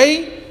bunch of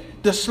weight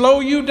to slow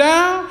you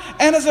down.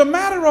 And as a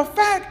matter of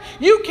fact,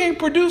 you can't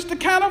produce the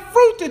kind of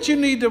fruit that you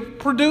need to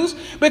produce,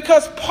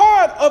 because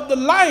part of the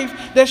life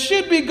that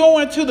should be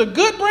going to the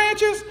good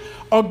branches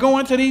are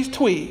going to these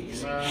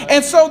twigs.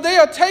 And so they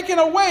are taking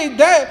away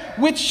that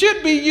which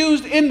should be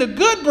used in the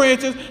good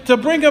branches to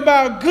bring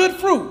about good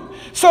fruit.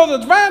 So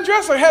the vine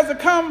dresser has to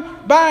come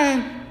by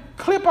and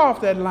clip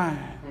off that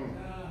line.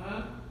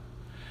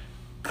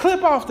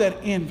 Clip off that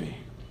envy.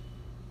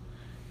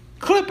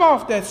 Clip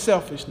off that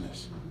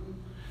selfishness.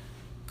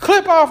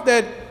 Clip off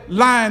that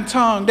lying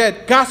tongue,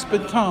 that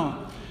gossiping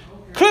tongue.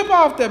 Clip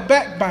off that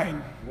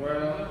backbiting.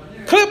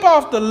 Clip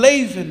off the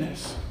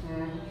laziness.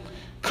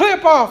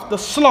 Clip off the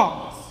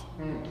sloth.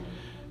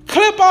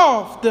 Clip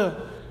off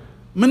the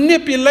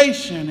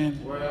manipulation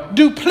and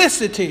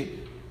duplicity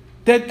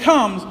that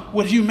comes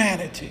with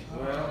humanity.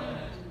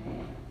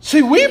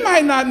 See, we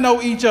might not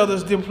know each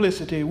other's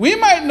duplicity. We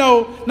might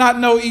not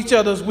know each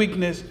other's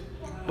weakness,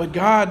 but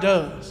God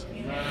does.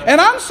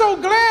 And I'm so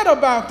glad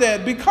about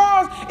that,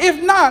 because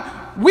if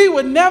not, we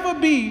would never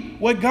be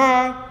what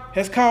God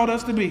has called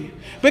us to be.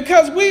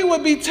 Because we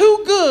would be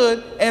too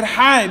good at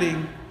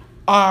hiding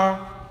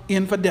our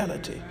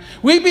infidelity.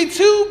 We'd be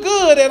too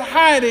good at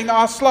hiding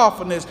our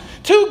slothfulness,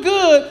 too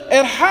good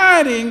at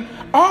hiding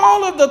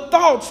all of the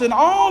thoughts and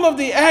all of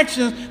the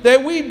actions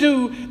that we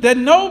do that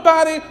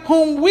nobody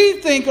whom we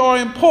think are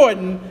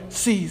important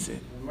sees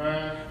it.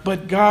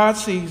 But God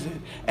sees it,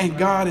 and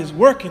God is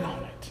working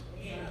on it.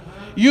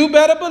 You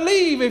better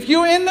believe if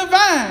you're in the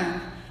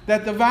vine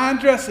that the vine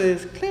dresser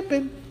is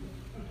clipping.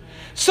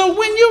 So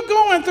when you're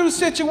going through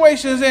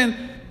situations and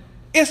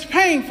it's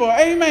painful,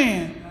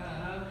 amen.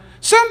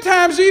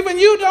 Sometimes even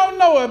you don't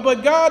know it,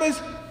 but God is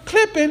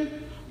clipping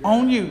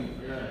on you.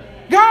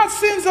 God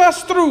sends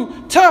us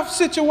through tough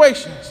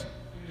situations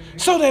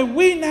so that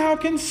we now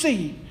can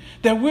see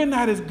that we're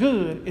not as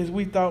good as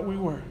we thought we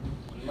were.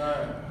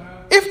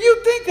 If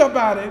you think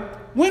about it,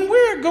 when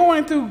we're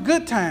going through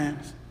good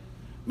times,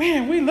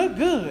 man, we look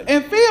good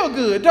and feel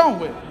good, don't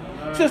we?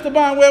 Sister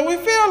Bonwell, we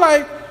feel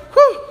like,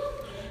 whew,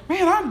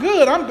 man, I'm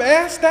good. I'm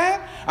past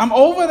that. I'm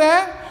over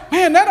that.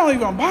 Man, that don't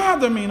even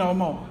bother me no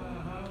more.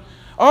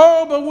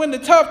 Oh, but when the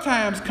tough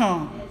times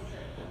come,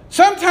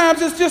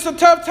 sometimes it's just a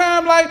tough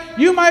time, like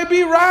you might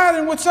be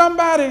riding with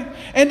somebody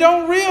and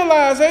don't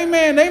realize,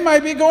 amen, they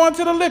might be going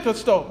to the liquor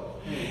store.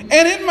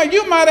 And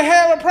you might have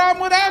had a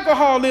problem with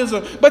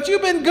alcoholism, but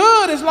you've been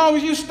good as long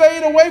as you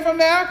stayed away from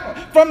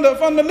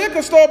the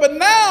liquor store. But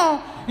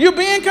now you're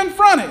being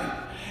confronted,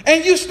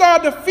 and you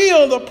start to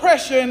feel the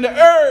pressure and the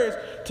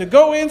urge to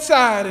go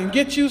inside and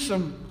get you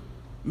some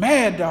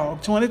Mad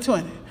Dog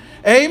 2020.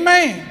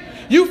 Amen.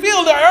 You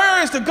feel the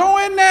urge to go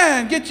in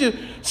there and get you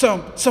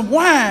some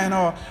wine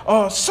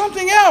or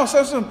something else,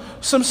 or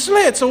some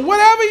Schlitz or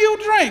whatever you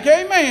drink,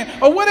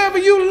 amen, or whatever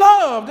you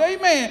loved,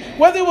 amen,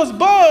 whether it was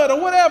Bud or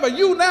whatever.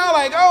 You now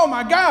like, oh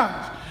my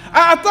gosh,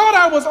 I thought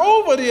I was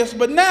over this,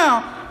 but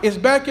now it's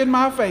back in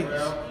my face.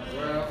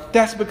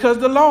 That's because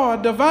the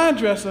Lord, the vine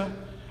dresser,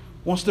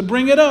 wants to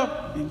bring it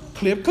up and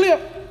clip.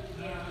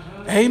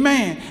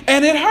 Amen.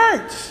 And it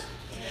hurts.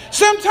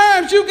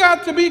 Sometimes you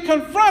got to be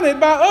confronted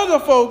by other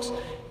folks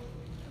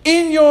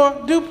in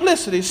your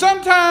duplicity.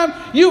 Sometimes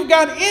you've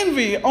got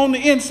envy on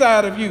the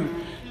inside of you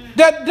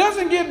that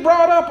doesn't get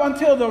brought up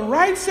until the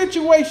right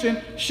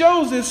situation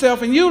shows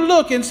itself, and you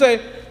look and say,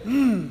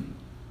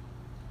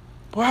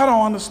 boy, I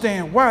don't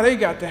understand why they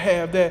got to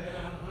have that.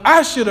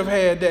 I should have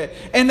had that.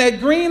 And that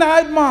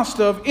green-eyed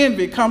monster of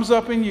envy comes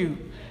up in you.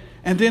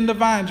 And then the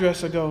vine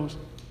dresser goes,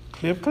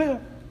 clip.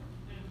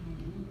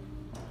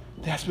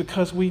 That's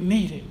because we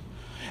need it.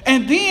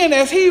 And then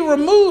as he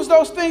removes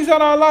those things out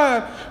of our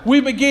lives,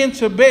 we begin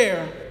to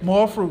bear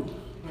more fruit.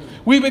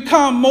 We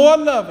become more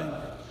loving.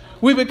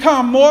 We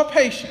become more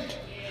patient.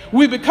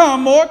 We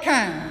become more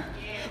kind.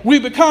 We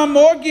become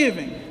more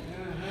giving.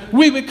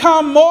 We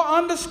become more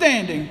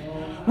understanding.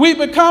 We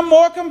become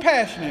more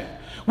compassionate.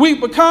 We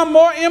become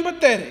more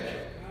empathetic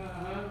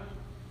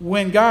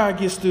when God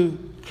gets to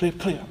clip.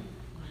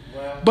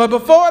 But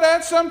before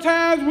that,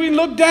 sometimes we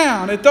look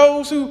down at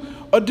those who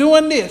are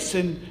doing this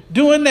and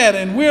doing that,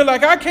 and we're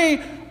like, I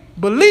can't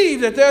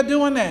believe that they're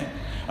doing that,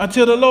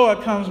 until the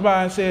Lord comes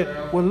by and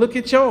said, well, look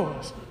at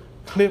yours.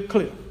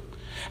 Clip.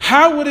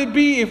 How would it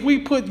be if we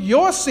put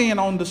your sin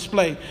on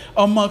display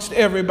amongst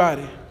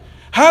everybody?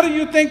 How do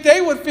you think they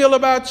would feel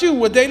about you?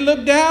 Would they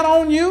look down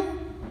on you?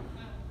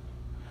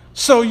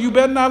 So you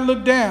better not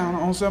look down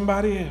on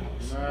somebody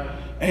else.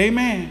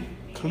 Amen.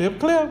 Clip.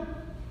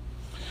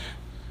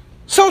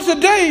 So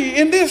today,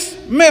 in this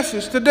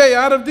message today,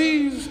 out of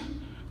these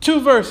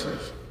 2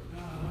 verses,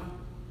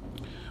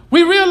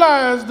 we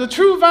realize the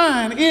true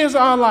vine is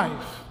our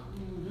life.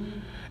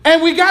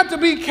 And we got to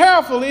be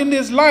careful in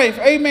this life,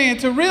 amen,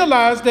 to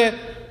realize that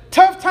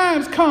tough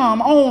times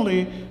come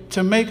only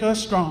to make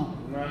us strong.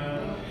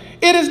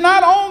 It is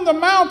not on the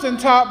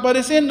mountaintop, but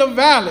it's in the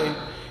valley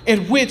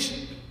in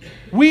which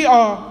we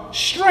are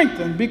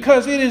strengthened,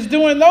 because it is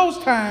during those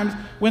times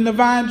when the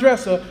vine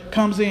dresser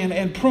comes in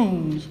and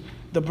prunes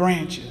the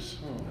branches.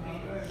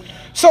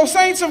 So,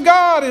 saints of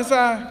God, as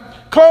I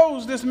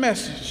close this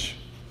message,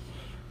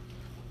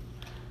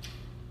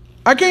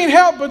 I can't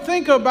help but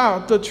think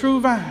about the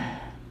true vine.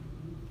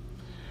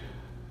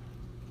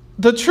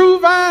 The true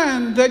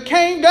vine that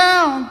came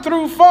down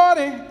through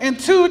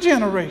 42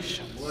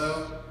 generations.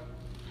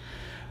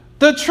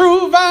 The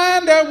true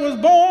vine that was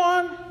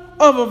born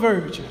of a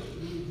virgin.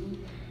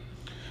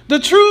 The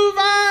true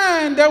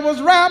vine that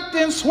was wrapped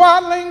in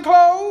swaddling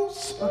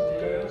clothes.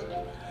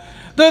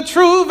 The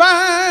true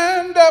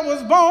vine that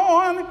was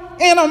born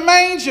in a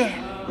manger,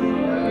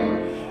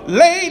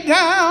 laid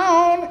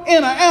down in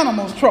an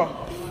animal's trough.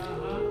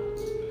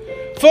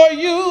 For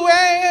you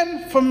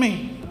and for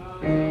me.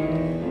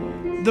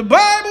 The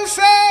Bible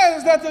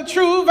says that the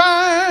true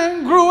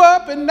vine grew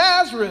up in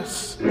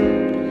Nazareth,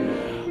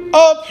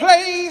 a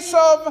place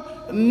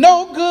of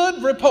no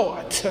good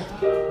report.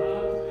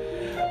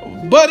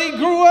 But he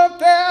grew up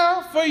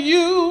there for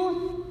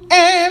you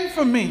and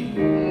for me.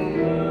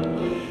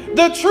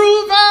 The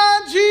true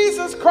vine,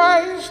 Jesus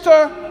Christ,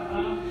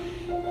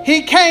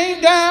 he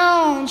came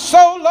down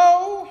so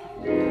low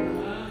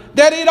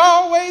that he'd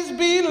always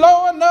be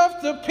low enough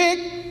to pick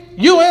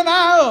you and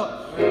I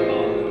up.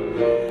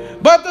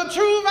 But the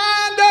true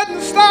vine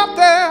doesn't stop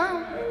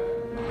there.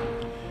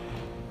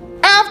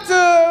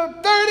 After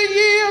 30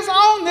 years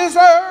on this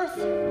earth,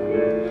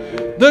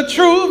 The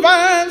true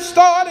vine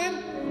started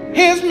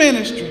his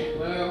ministry,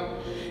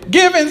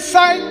 giving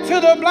sight to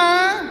the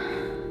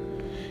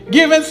blind,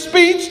 giving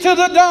speech to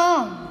the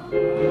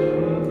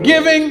dumb,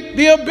 giving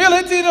the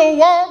ability to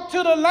walk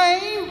to the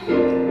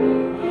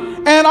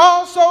lame, and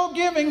also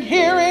giving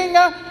hearing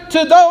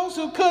to those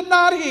who could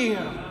not hear.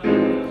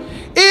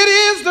 It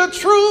is the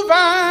true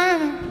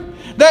vine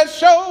that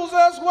shows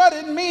us what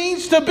it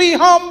means to be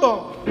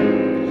humble,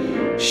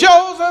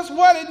 shows us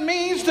what it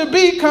means to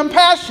be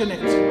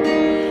compassionate,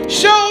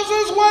 shows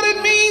us what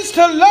it means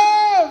to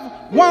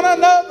love one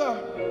another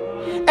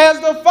as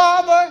the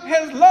Father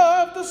has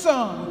loved the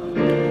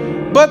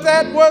Son. But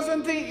that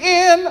wasn't the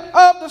end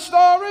of the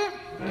story.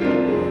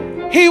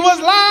 He was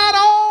lied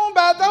on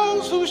by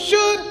those who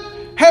should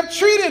have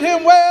treated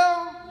him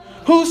well,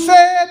 who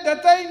said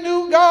that they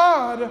knew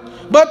God,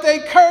 but they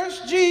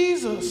cursed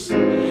Jesus,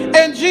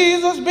 and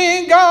Jesus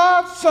being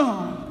God's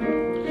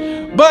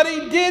Son. But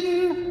he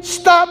didn't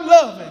stop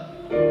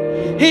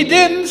loving. He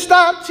didn't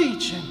stop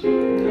teaching.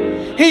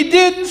 He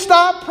didn't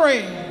stop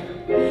praying.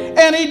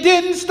 And he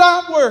didn't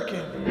stop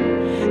working.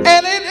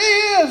 And it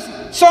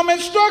is some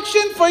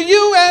instruction for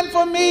you and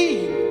for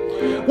me.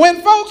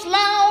 When folks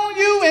lie on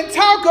you and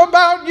talk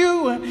about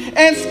you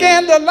and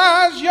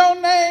scandalize your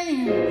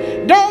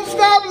name, don't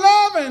stop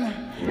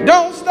loving.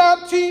 Don't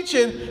stop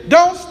teaching.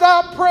 Don't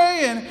stop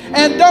praying.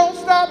 And don't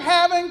stop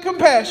having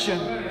compassion.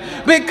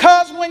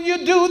 Because when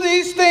you do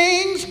these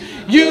things,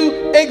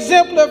 you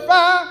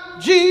exemplify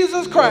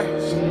Jesus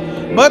Christ.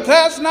 But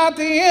that's not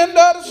the end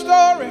of the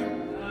story.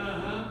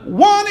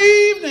 One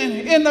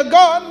evening in the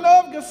Garden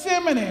of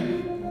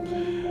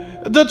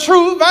Gethsemane, the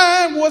true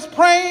vine was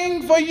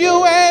praying for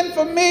you and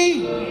for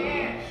me.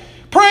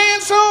 Praying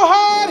so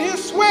hard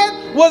his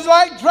sweat was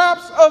like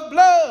drops of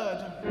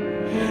blood.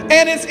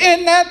 And it's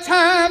in that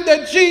time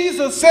that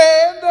Jesus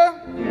said,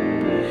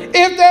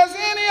 if there's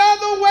any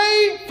other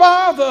way,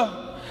 Father,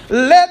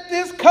 let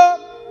this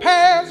cup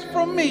pass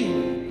from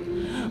me.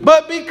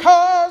 But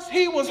because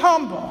he was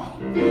humble,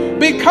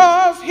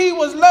 because he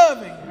was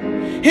loving,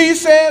 he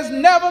says,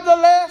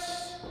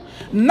 nevertheless,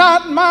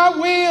 not my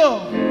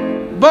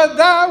will, but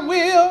thy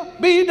will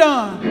be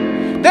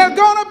done. There's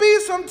going to be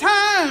some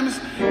times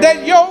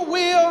that your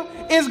will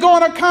is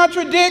going to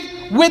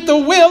contradict with the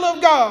will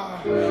of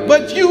God.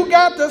 But you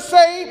got to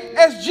say,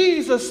 as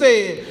Jesus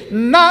said,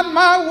 not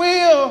my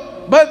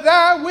will, but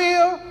thy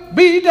will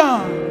be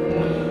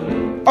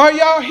done. Are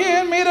y'all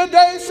hearing me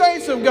today,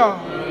 saints of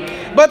God?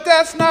 But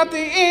that's not the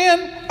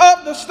end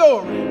of the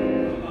story.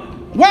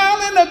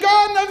 While in the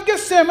Garden of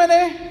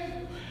Gethsemane,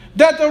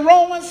 that the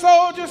Roman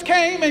soldiers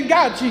came and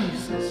got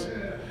Jesus.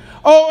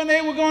 Oh, and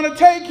they were going to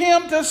take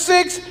him to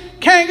 6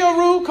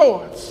 kangaroo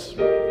courts.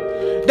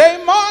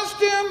 They marched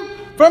him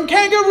from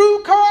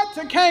kangaroo court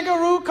to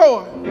kangaroo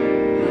court,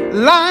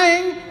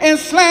 lying and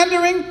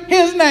slandering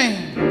his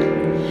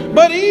name.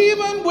 But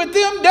even with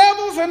them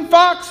devils and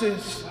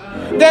foxes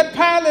that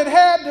Pilate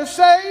had to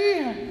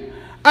say,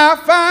 I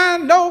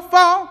find no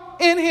fault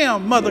in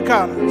him, Mother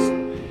Collins.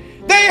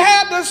 They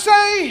had to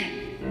say,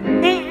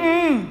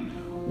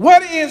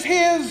 what is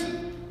his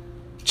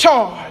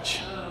charge?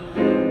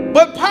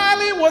 But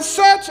Pilate was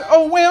such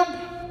a wimp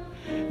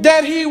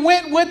that he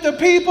went with the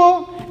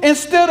people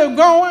instead of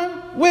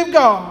going with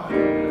God.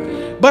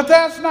 But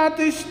that's not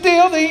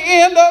still the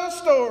end of the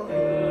story.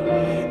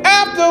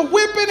 After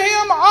whipping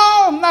him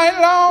all night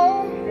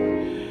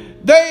long,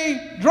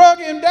 they drug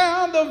him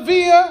down the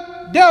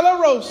Via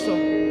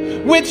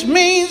Dolorosa, which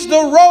means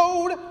the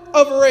road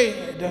of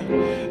red,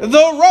 the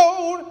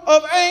road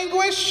of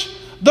anguish,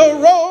 the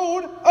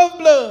road of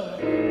blood.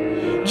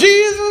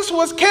 Jesus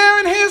was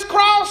carrying his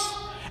cross,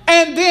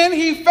 and then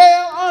he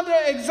fell under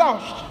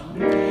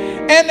exhaustion.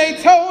 And they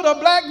told a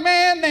black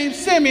man named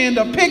Simeon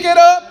to pick it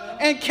up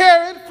and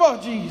carry it for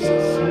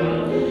Jesus.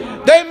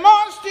 They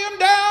marched him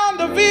down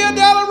the Via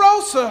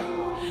Dolorosa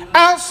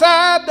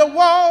outside the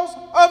walls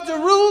of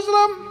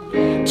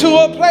Jerusalem to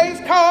a place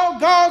called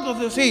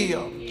Golgotha's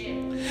Hill.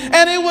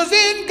 And it was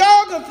in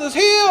Golgotha's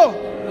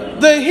Hill,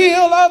 the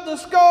hill of the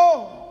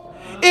skull.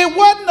 It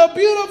wasn't a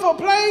beautiful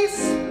place.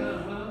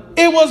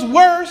 It was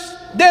worse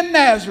than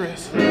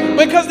Nazareth,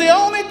 because the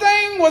only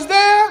thing was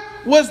there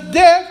was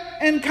death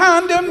and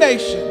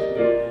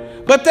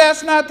condemnation. But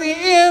that's not the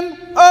end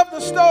of the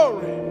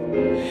story.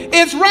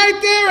 It's right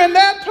there in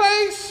that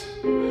place,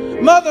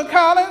 Mother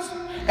Collins,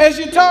 as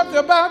you talked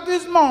about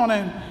this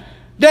morning,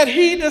 that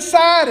he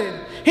decided.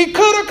 He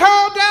could have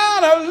called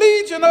down a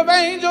legion of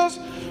angels,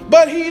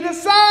 but he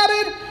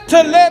decided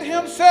to let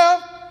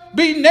himself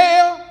be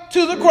nailed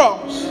to the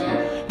cross.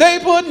 They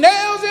put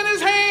nails in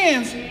his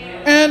hands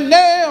and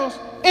nails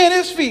in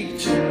his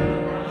feet.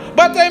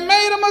 But they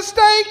made a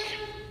mistake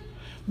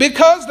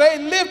because they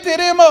lifted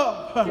him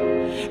up.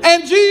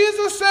 And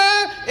Jesus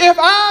said, if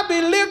I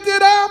be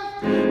lifted up,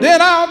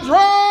 then I'll draw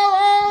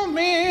all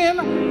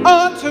men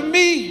unto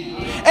me.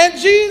 And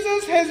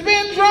Jesus has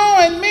been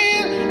drawing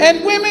men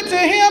and women to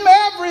him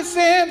ever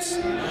since.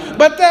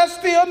 But that's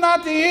still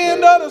not the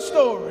end of the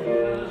story.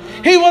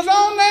 He was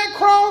on that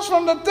cross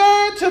from the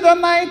 3rd to the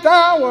 9th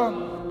hour.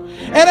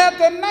 And at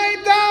the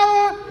 9th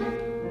hour,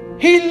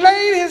 He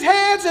laid his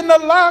hands in the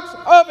locks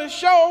of his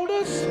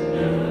shoulders,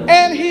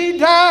 and he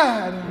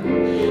died.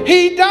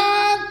 He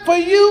died for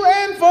you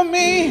and for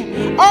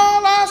me.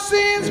 All our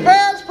sins,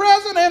 past,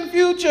 present, and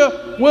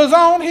future, was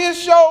on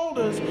his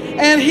shoulders,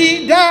 and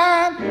he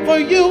died for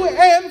you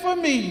and for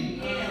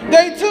me.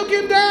 They took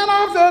him down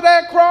off of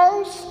that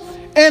cross,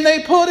 and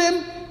they put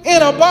him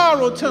in a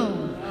borrowed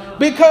tomb,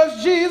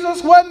 because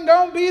Jesus wasn't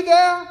going to be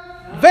there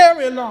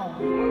very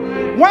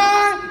long.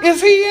 Why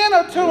is he in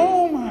a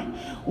tomb?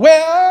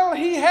 Well,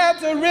 he had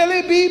to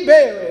really be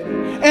buried,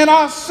 and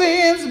our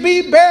sins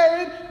be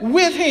buried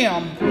with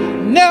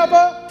him,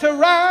 never to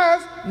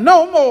rise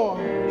no more.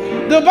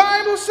 The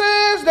Bible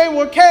says they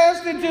were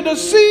cast into the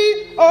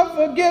sea of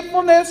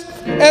forgetfulness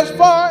as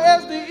far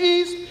as the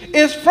east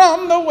is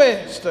from the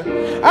west.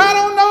 I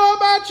don't know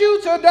about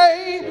you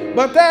today,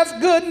 but that's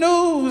good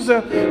news,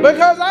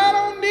 because I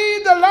don't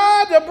need the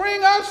Lord to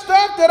bring up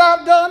stuff that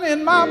I've done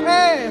in my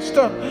past,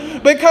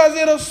 because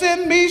it'll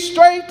send me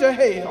straight to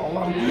hell.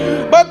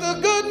 But the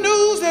good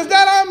news is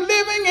that I'm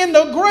living in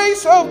the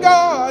grace of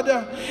God,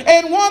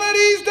 and one of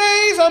these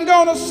days I'm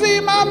going to see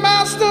my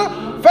master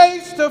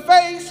face to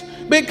face,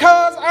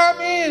 because I'm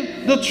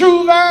in the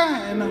true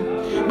vine.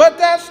 But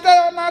that's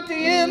still not the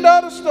end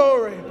of the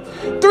story.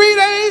 3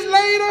 days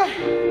later,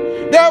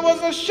 there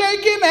was a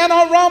shaking and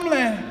a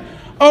rumbling,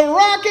 a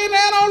rocking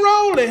and a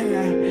rolling,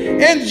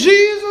 and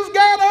Jesus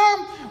got up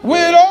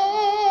with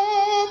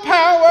all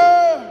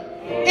power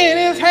in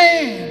his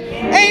hand.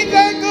 Ain't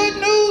that good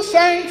news,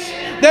 saints?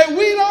 That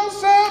we don't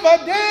serve a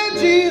dead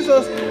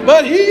Jesus,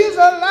 but he's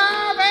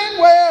alive and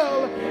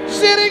well,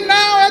 sitting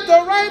now at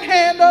the right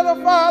hand of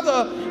the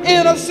Father,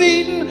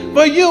 interceding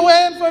for you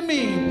and for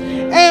me.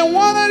 And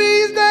one of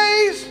these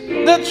days,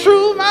 the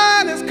true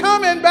vine is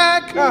coming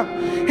back.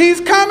 He's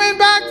coming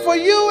back for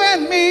you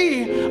and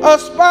me.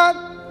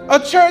 A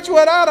church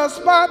without a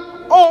spot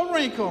or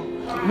wrinkle.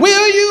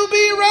 Will you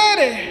be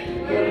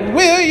ready?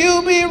 Will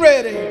you be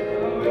ready?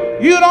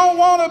 You don't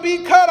want to be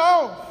cut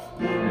off,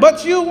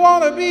 but you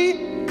want to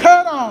be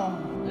cut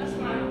on.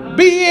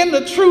 Be in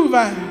the true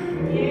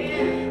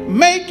vine,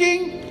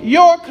 making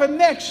your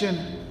connection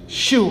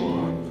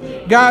sure.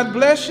 God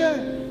bless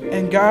you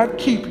and God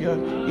keep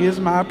you is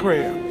my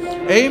prayer.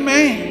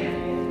 Amen.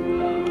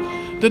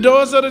 The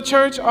doors of the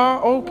church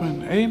are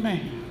open.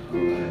 Amen.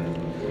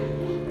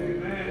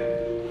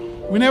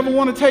 We never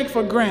want to take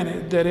for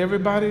granted that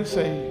everybody is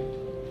saved.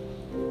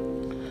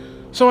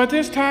 So at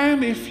this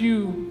time, if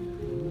you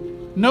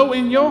know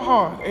in your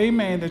heart,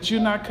 amen, that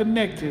you're not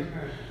connected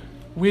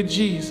with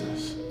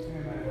Jesus,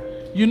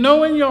 you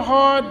know in your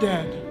heart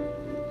that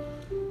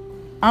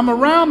I'm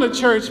around the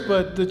church,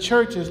 but the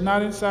church is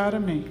not inside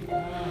of me.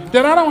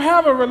 That I don't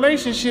have a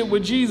relationship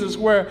with Jesus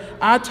where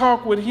I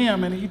talk with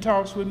him and he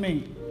talks with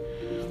me.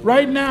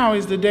 Right now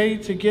is the day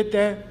to get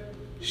that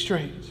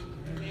straight.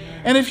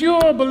 And if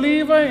you're a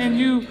believer and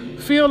you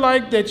feel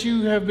like that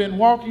you have been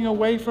walking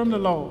away from the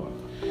Lord,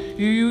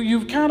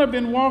 you've kind of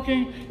been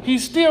walking,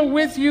 he's still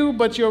with you,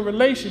 but your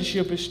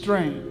relationship is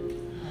strained.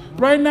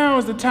 Right now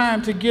is the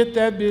time to get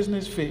that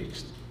business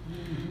fixed.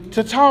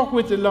 To talk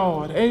with the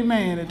Lord,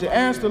 amen, and to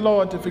ask the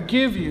Lord to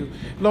forgive you,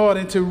 Lord,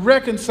 and to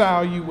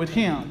reconcile you with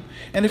him.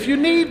 And if you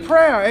need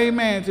prayer,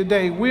 amen,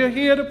 today, we're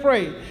here to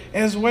pray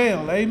as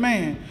well,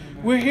 amen.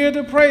 We're here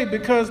to pray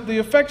because the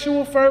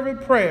effectual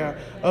fervent prayer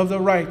of the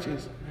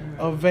righteous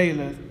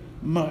availeth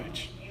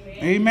much.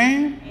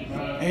 Amen.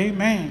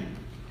 Amen.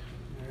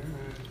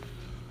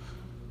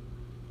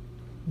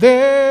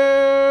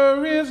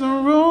 There is a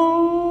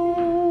room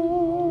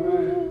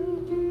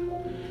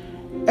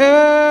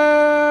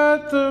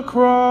at the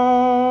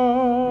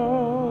cross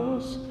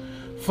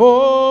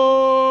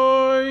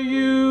for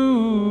you.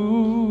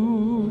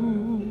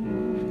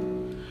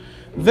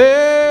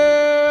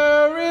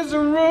 There is a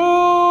room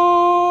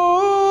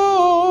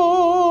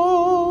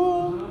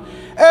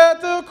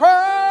at the cross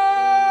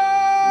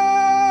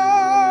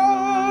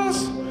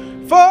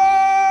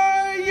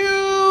for you.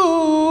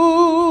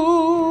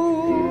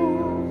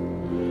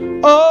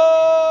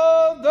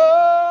 All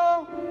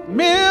the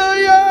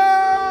millions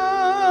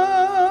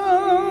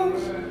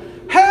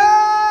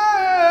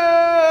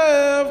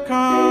have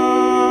come.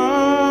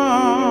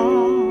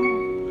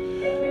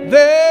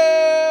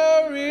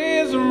 There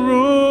is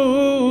room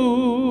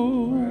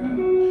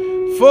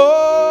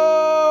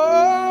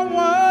for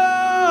one.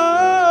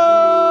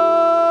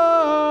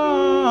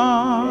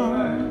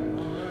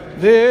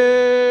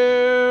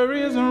 There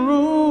is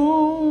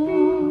room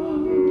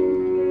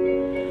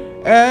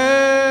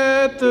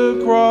at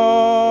the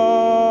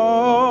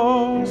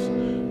cross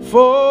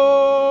for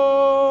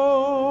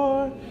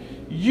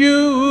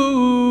you.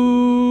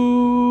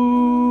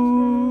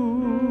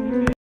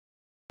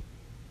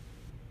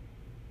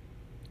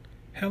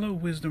 Hello,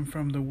 Wisdom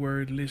from the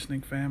Word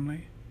listening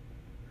family.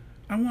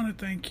 I want to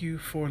thank you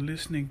for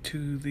listening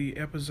to the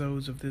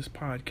episodes of this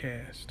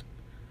podcast.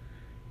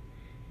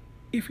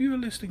 If you're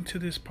listening to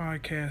this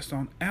podcast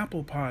on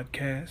Apple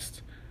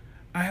Podcasts,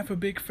 I have a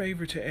big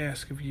favor to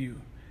ask of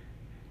you.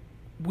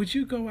 Would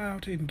you go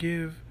out and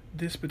give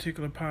this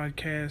particular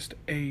podcast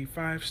a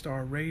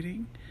 5-star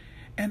rating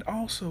And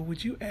also,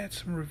 would you add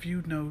some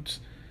review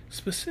notes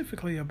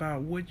specifically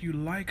about what you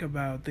like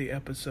about the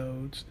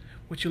episodes,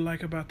 what you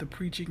like about the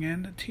preaching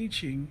and the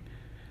teaching,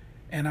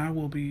 and I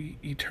will be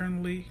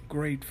eternally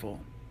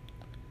grateful.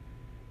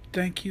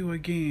 Thank you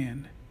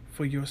again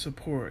for your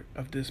support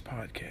of this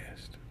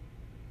podcast.